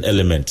foreign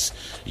elements,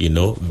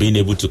 being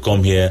able to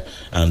come here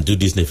and do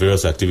these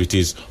nefarious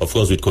activities, of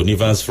course, with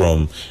connivance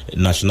from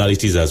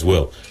nationalities as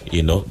well,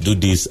 do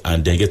this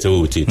and then get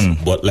away with it.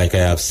 But like I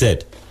have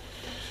said,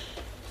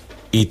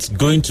 it's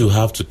going to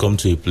have to come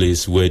to a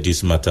place where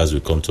these matters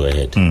will come to a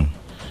head.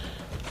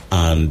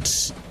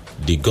 And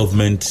the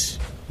government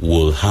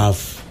will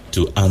have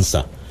to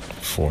answer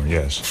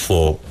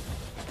for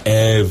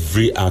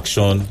every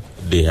action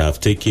they have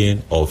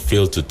taken or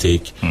failed to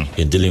take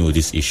in dealing with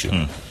this issue.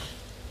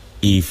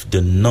 If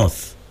the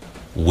North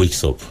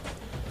wakes up,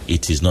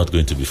 it is not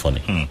going to be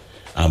funny.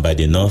 And by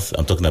the North,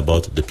 I'm talking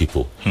about the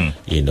people.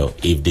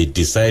 If they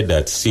decide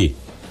that, see,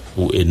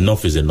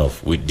 enough is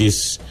enough. With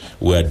this,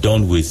 we are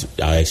done with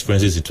our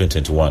experiences in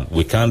 2021.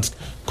 We can't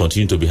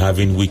continue to be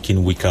having week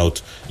in, week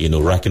out,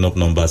 racking up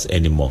numbers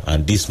anymore.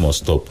 And this must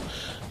stop.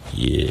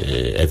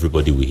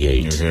 Everybody will hear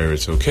it. You hear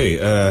it.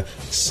 Okay.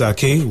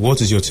 Sake, what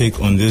is your take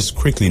on this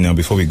quickly now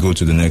before we go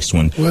to the next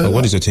one? Well,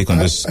 what is your take on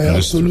this? I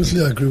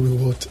absolutely agree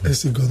with what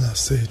Esigon has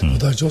said.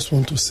 But I just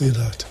want to say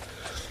that,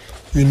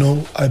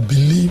 I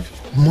believe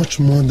much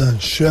more than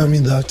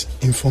sharing that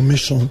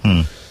information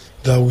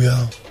that we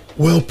are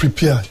well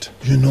prepared,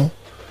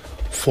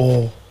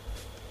 for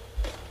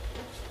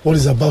what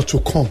is about to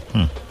come.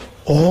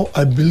 Or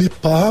I believe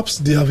perhaps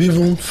they have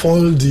even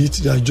foiled it.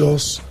 They are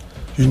just,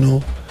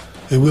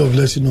 a way of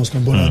letting us know.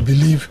 But I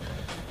believe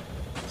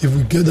if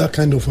we get that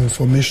kind of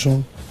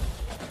information,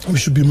 we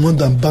should be more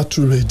than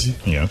battle ready,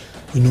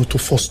 to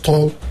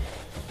forestall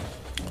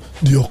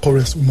the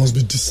occurrence. We must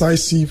be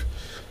decisive,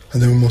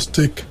 and then we must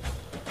take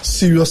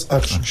serious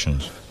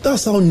actions.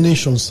 That's how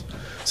nations.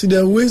 See,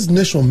 there are ways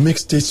nations make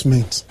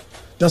statements.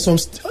 There's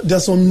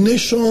some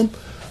nations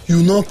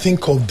you not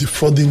think of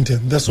defrauding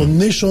them. There's some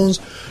nations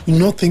you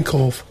not think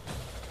of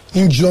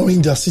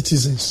injuring their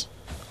citizens.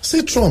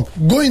 See Trump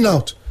going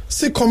out,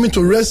 see coming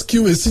to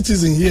rescue a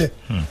citizen here.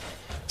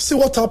 See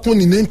what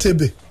happened in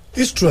Entebbe,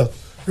 Israel,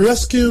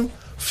 rescue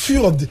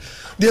few of the.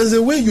 There's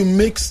a way you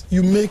make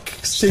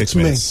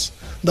statements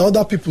that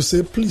other people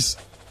say, please,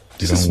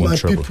 this is my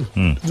people.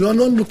 You are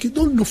not looking.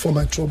 Don't look for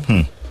my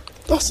trouble.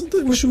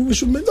 We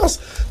should make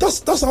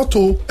that's how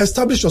to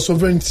establish your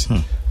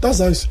sovereignty. That's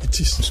how it is.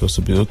 It's supposed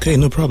to be okay,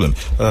 no problem.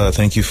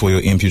 Thank you for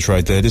your input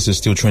right there. This is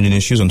still Trending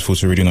Issues on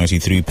Fuso Radio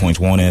 93.1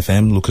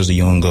 FM. Lucas the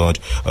Young God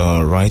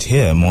right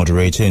here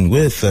moderating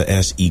with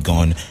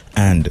S.E.Gon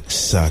and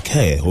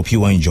Sake. Hope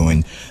you are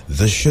enjoying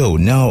the show.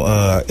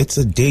 Now, it's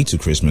a day to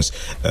Christmas,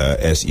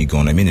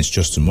 S.E.Gon. I mean, it's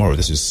just tomorrow.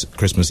 This is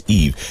Christmas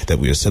Eve that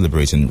we are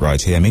celebrating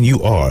right here. I mean,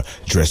 you are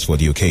dressed for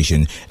the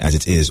occasion as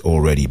it is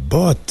already,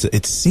 but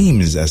it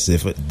seems as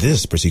if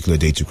this particular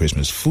day to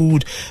Christmas,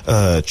 food,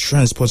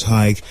 transport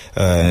hike,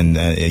 and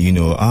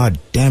are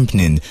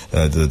dampening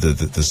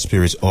the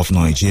spirit of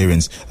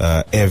Nigerians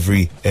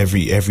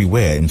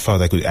everywhere. In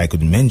fact, I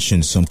could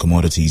mention some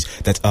commodities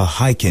that are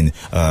hiking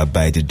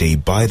by the day,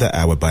 by the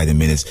hour, by the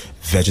minutes.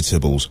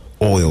 Vegetables,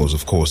 oils,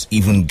 of course,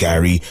 even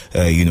Gary.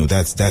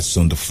 That's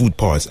on the food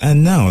parts.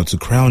 And now to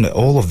crown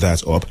all of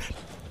that up,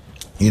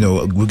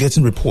 we're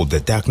getting report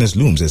that darkness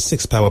looms as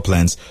 6 power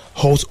plants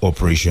halt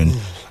operation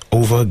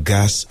over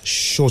gas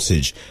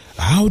shortage.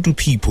 How do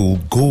people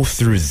go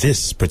through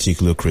this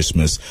particular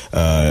Christmas,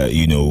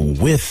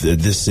 with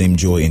this same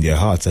joy in their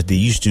hearts that they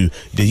used to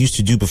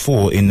do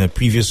before in the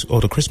previous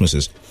other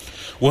Christmases?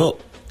 Well,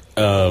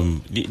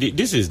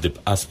 this is the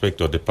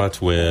aspect or the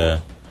part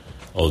where,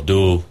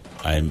 although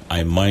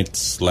I might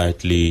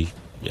slightly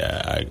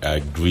I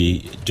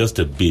agree just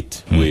a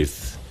bit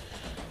with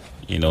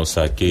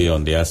Sake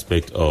on the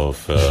aspect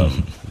of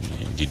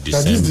the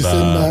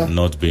December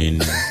not being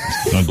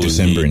not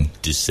Decembering.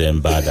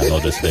 December and all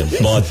this thing.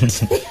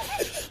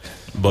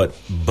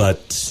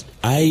 But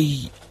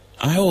I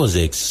was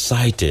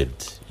excited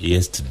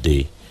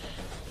yesterday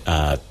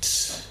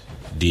at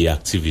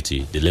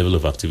the level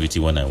of activity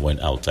when I went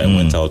out. I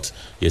went out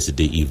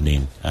yesterday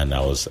evening and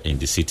I was in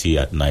the city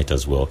at night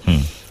as well.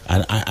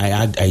 And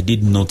I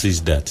did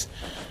notice that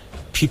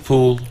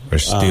people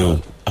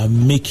are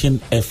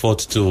making effort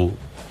to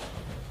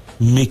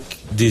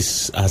make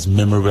this as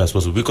memorable as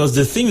possible, because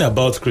the thing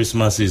about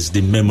Christmas is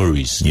the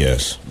memories.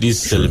 Yes, these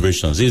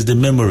celebrations is the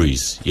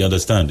memories. You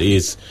understand?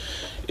 It's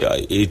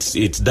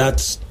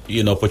that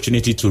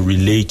opportunity to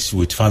relate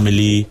with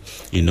family.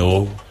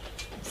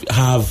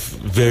 Have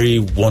very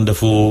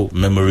wonderful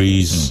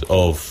memories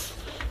of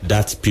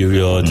that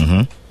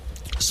period.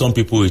 Some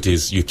people it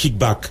is you kick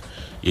back,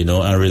 and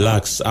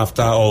relax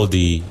after all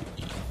the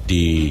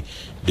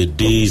the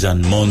days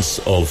and months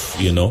of,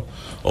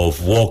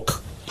 of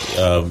work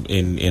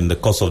in the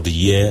course of the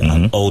year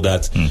and all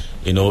that,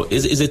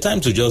 it's a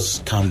time to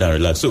just calm down,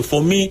 relax. So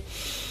for me,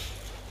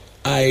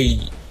 I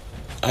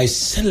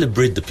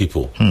celebrate the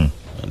people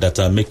that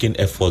are making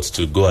efforts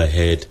to go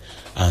ahead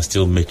and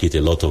still make it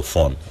a lot of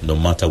fun, no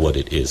matter what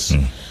it is.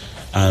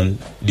 And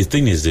the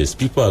thing is this,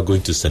 people are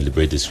going to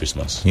celebrate this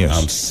Christmas. Yes.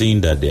 I'm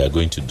seeing that they are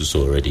going to do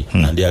so already.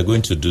 And they are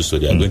going to do so.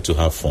 They are going to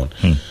have fun.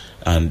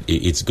 And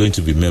it's going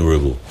to be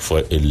memorable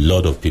for a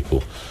lot of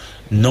people.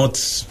 Not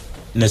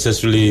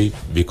necessarily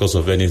because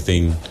of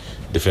anything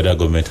the federal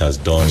government has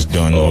done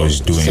or is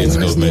doing. State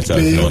government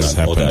has done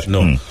and all that.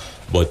 No.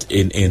 But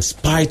in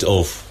spite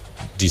of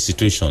the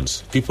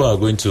situations, people are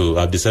going to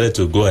have decided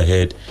to go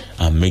ahead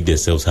and make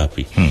themselves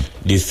happy.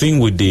 The thing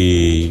with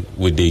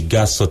the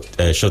gas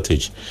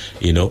shortage,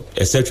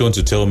 except you want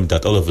to tell me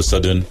that all of a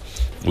sudden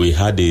we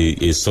had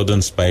a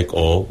sudden spike,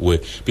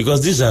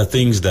 because these are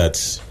things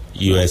that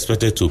you are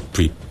expected to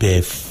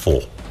prepare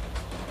for.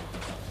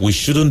 We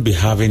shouldn't be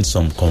having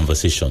some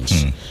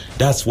conversations.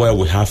 That's why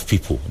we have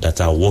people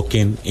that are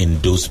working in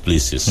those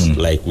places.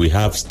 Like we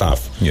have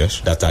staff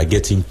that are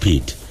getting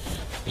paid.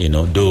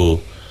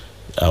 Though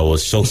I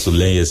was shocked to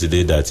learn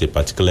yesterday that a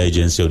particular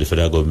agency of the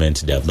federal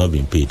government, they have not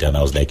been paid, and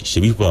I was like,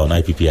 should people are on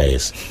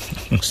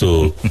IPPIS?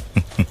 So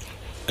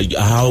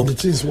how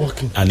it is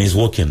working, and it's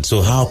working.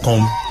 So how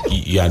come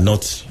you have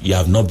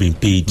not been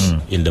paid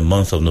in the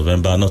month of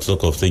November? Not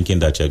talk of thinking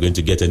that you're going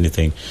to get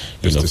anything,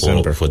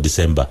 for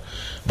December.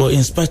 But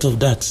in spite of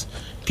that,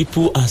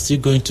 people are still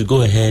going to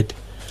go ahead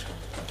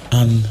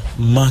and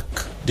mark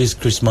this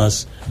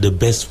Christmas the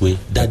best way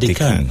that they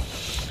can.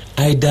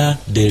 Either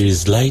there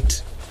is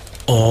light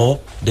or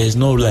there is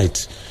no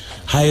light.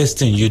 Highest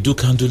thing, you do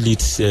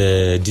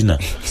candlelit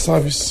dinner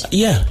service.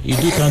 Yeah, you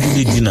do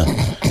candlelit dinner,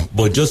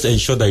 but just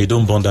ensure that you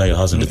don't burn down your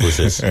house in the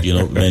process.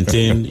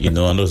 Maintain, and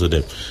also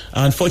them.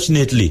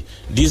 Unfortunately,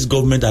 this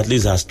government at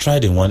least has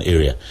tried in one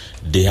area.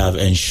 They have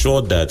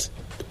ensured that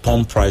the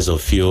pump price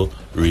of fuel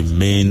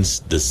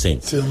remains the same.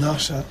 Till now,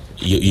 sir.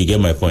 You get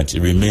my point.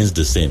 It remains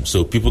the same,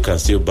 so people can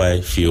still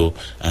buy fuel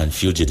and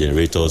fuel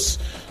generators,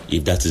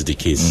 if that is the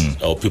case.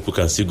 Or people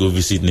can still go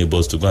visit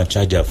neighbors to go and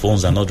charge their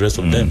phones and all the rest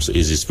of them. So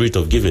it's the spirit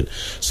of giving.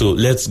 So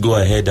let's go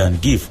ahead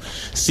and give.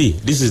 See,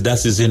 this is that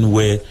season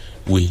where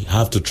we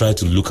have to try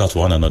to look out for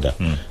one another.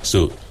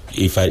 So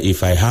if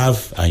I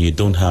have and you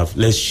don't have,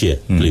 let's share,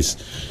 please.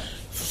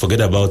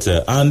 Forget about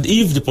and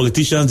if the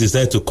politicians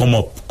decide to come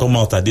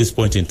out at this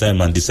point in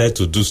time and decide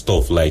to do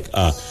stuff like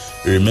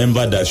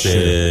remember that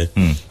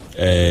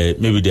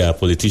maybe they are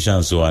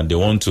politicians and they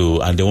want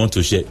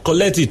to share,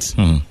 collect it.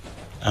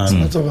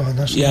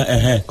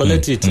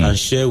 Collect it and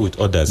share with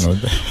others.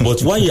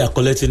 But while you are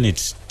collecting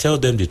it, tell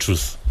them the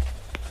truth.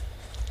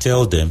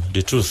 Tell them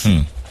the truth.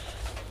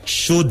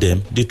 Show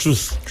them the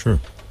truth. True.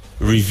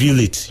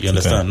 Reveal it. You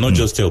understand? Not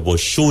just tell, but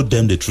show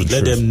them the truth.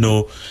 Let them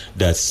know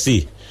that,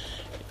 see,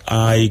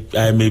 I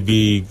may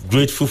be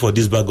grateful for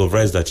this bag of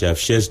rice that you have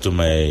shared to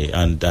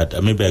and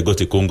that maybe I got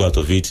a Congo out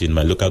of it in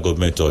my local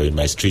government or in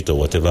my street or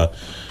whatever,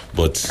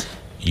 but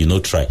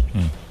try.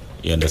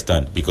 You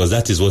understand? Because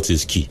that is what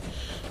is key.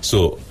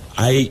 So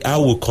I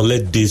will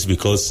collect this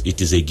because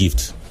it is a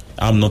gift.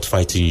 I'm not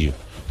fighting you,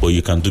 but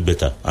you can do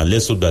better. And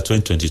let's hope that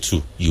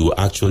 2022 you will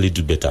actually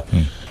do better.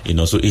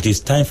 So it is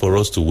time for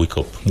us to wake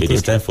up. Okay. It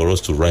is time for us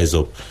to rise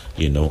up,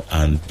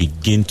 and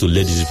begin to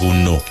let these people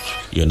know,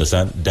 you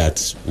understand,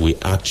 that we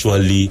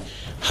actually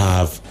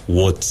have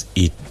what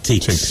it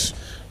takes.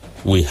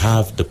 We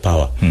have the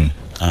power.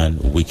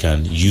 And we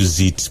can use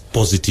it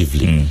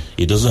positively.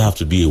 It doesn't have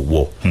to be a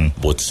war,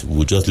 but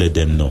we'll just let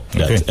them know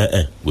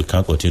that we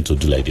can't continue to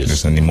do like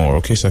this anymore.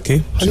 Okay,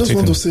 Sake? I just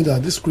want to say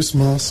that this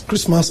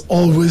Christmas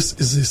always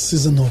is a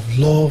season of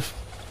love,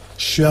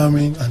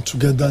 sharing, and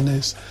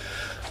togetherness.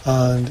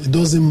 And it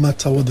doesn't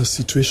matter what the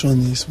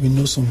situation is. We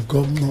know some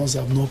governors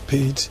have not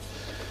paid.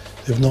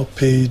 They've not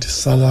paid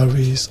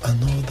salaries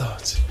and all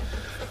that.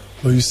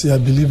 But you see, I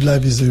believe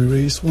life is a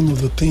race. One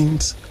of the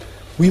things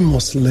we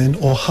must learn,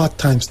 or hard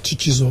times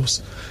teaches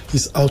us,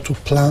 is how to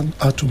plan,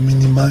 how to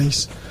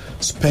minimize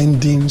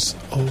spendings,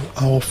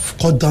 or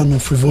cut down on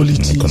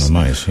frivolities,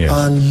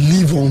 and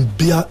live on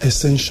bare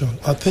essential.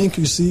 I think,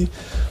 you see,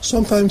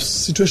 sometimes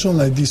situations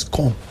like this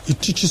come,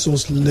 it teaches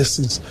us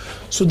lessons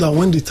so that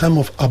when the time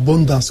of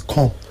abundance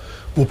come,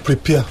 we'll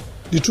prepare.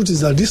 The truth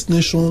is that this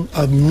nation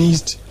have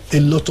missed a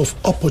lot of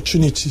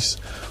opportunities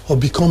of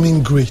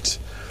becoming great.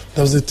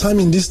 There was a time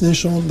in this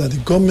nation that the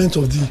government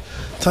of the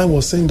time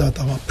was saying that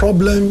our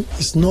problem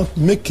is not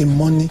making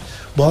money,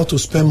 but how to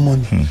spend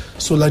money.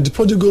 So like the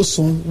prodigal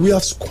son, we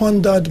have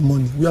squandered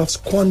money, we have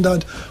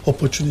squandered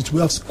opportunity, we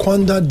have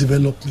squandered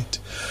development.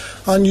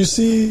 And you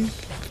see,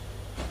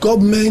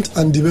 government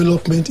and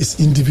development is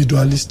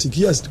individualistic.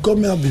 Yes, the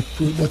government have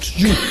the,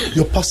 but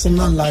your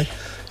personal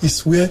life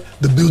is where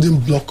the building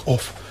block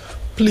of.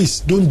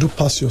 Please don't do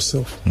past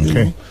yourself. You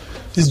know?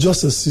 It's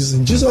just a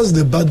season. Jesus is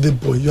the birthday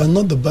boy. You are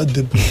not the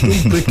birthday boy.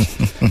 Don't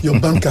break your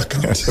bank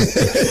account.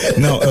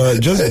 Now,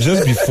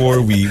 just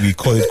before we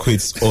call it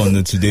quits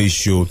on today's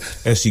show,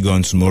 SC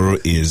Gone, tomorrow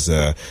is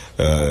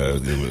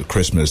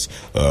Christmas,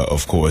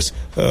 of course.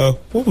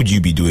 What would you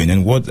be doing,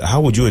 and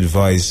how would you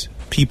advise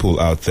people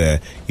out there,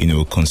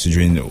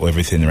 considering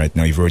everything right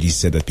now? You've already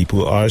said that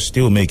people are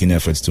still making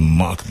efforts to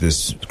mark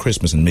this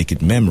Christmas and make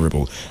it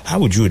memorable. How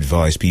would you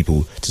advise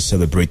people to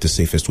celebrate the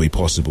safest way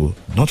possible,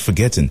 not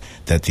forgetting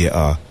that there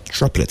are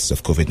droplets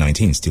of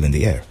COVID-19 still in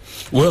the air?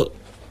 Well,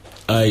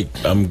 I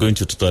am going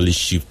to totally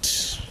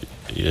shift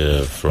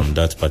from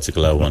that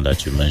particular one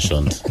that you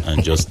mentioned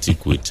and just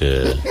stick with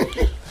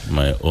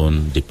my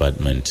own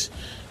department.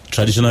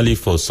 Traditionally,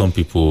 for some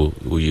people,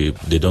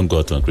 they don't go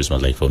out on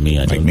Christmas. Like for me,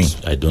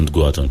 I don't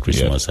go out on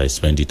Christmas. Yeah. I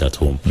spend it at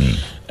home,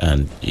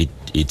 and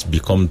it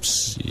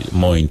becomes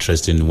more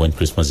interesting when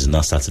Christmas is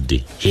not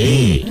Saturday.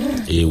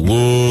 Hey,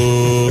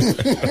 whoa!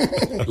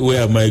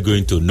 Where am I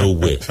going to?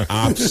 Nowhere.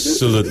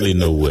 Absolutely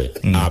nowhere.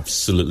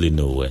 Absolutely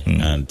nowhere.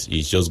 And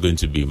it's just going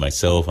to be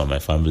myself and my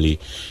family.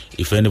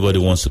 If anybody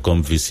wants to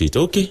come visit,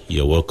 okay,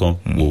 you're welcome.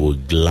 We will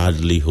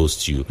gladly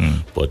host you.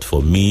 But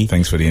for me,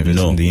 thanks for the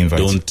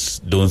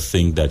invite. Don't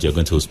think that you're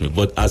going to host me.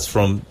 But as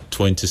from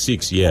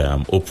 26,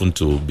 I'm open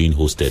to being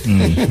hosted.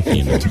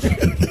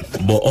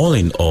 But all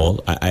in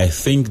all, I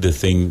think the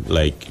thing,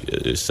 like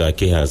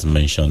Sake has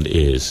mentioned,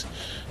 is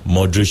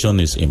moderation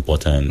is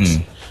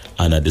important.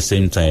 And at the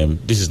same time,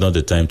 this is not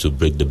the time to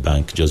break the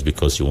bank just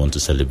because you want to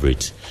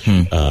celebrate.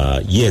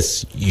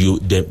 Yes,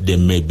 there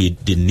may be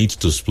the need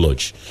to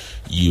splurge.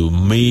 You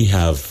may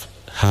have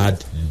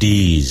had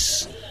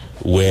days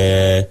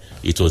where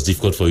it was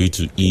difficult for you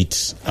to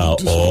eat,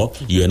 or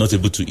you are not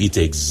able to eat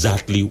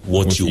exactly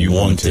what you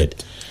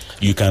wanted.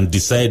 You can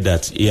decide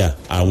that,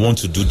 I want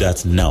to do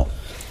that now.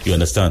 You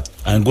understand?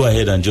 And go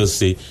ahead and just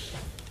say,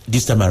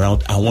 this time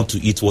around, I want to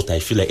eat what I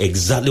feel like,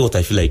 exactly what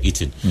I feel like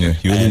eating. Yeah,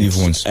 you only live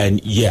once.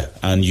 And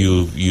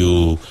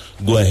you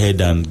go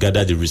ahead and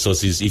gather the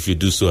resources if you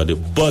do so.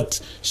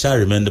 But shall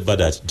remember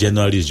that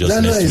January is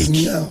just next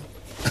week. Now.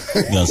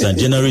 You understand?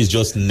 January is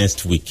just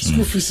next week.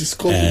 School fees is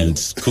coming. And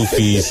school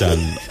fees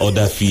and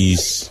other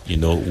fees,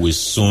 will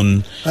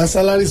soon and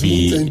salaries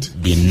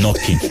be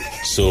knocking.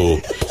 So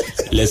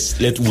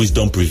let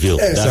wisdom prevail.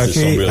 That's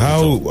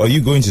how are you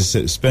going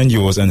to spend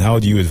yours, and how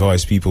do you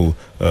advise people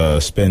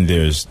spend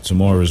theirs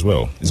tomorrow as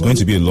well? It's going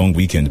to be a long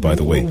weekend, by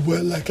the way.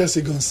 Well, like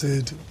Esigon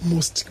said,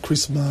 most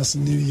Christmas,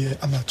 New Year,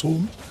 I'm at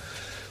home.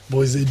 But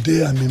it's a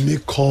day I may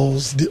make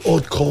calls, the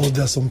odd calls.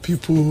 There are some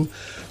people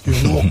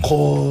you not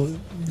call,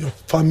 your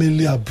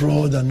family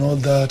abroad and all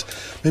that.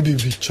 Maybe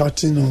we're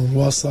chatting on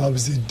WhatsApp.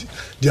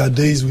 There are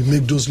days we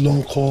make those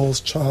long calls,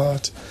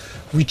 chat,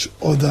 which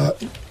other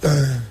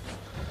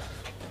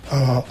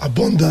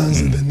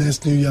abundance in the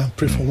next New Year, and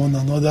pray for one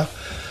another.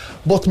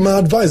 But my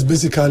advice,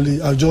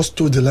 basically, I just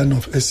told the line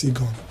of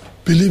Esigon.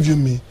 Believe you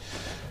me,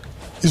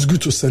 it's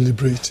good to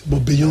celebrate,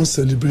 but beyond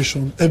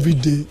celebration, every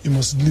day you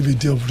must live a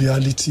day of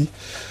reality.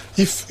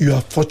 If you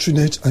are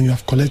fortunate and you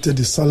have collected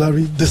the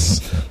salary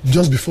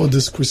just before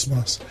this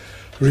Christmas,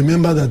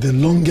 remember that the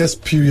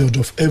longest period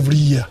of every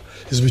year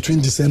is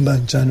between December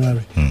and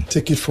January.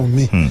 Take it from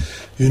me.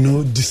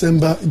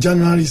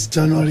 January is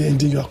January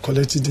ending, you are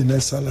collecting the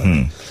next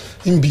salary.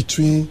 In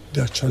between,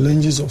 there are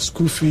challenges of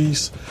school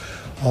fees.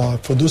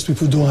 For those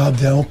people who don't have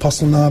their own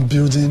personal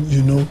building,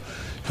 you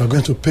are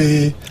going to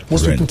pay.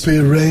 Most people pay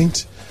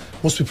rent.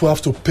 Most people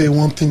have to pay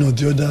one thing or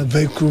the other,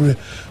 vehicle.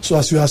 So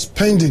as you are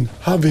spending,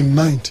 have in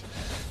mind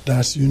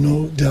that,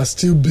 there are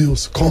still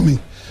bills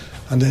coming.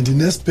 And then the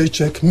next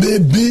paycheck may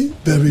be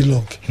very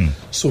long.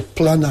 So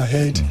plan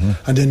ahead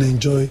and then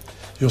enjoy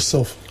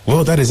yourself.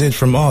 Well, that is it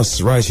from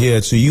us right here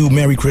to you.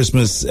 Merry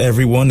Christmas,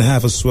 everyone.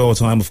 Have a swell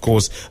time, of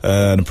course,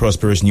 and a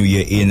prosperous New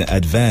Year in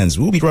advance.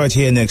 We'll be right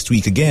here next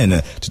week again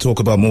to talk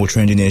about more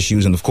trending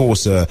issues. And, of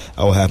course,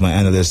 I'll have my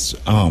analysts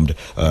armed,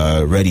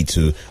 ready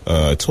to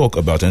talk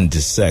about and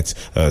dissect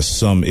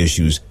some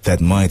issues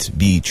that might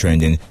be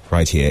trending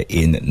right here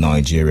in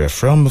Nigeria.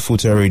 From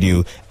Futa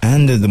Radio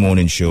and the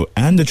Morning Show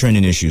and the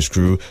Trending Issues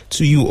crew,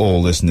 to you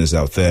all listeners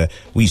out there,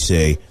 we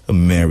say a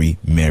Merry,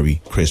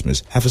 Merry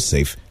Christmas. Have a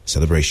safe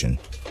celebration.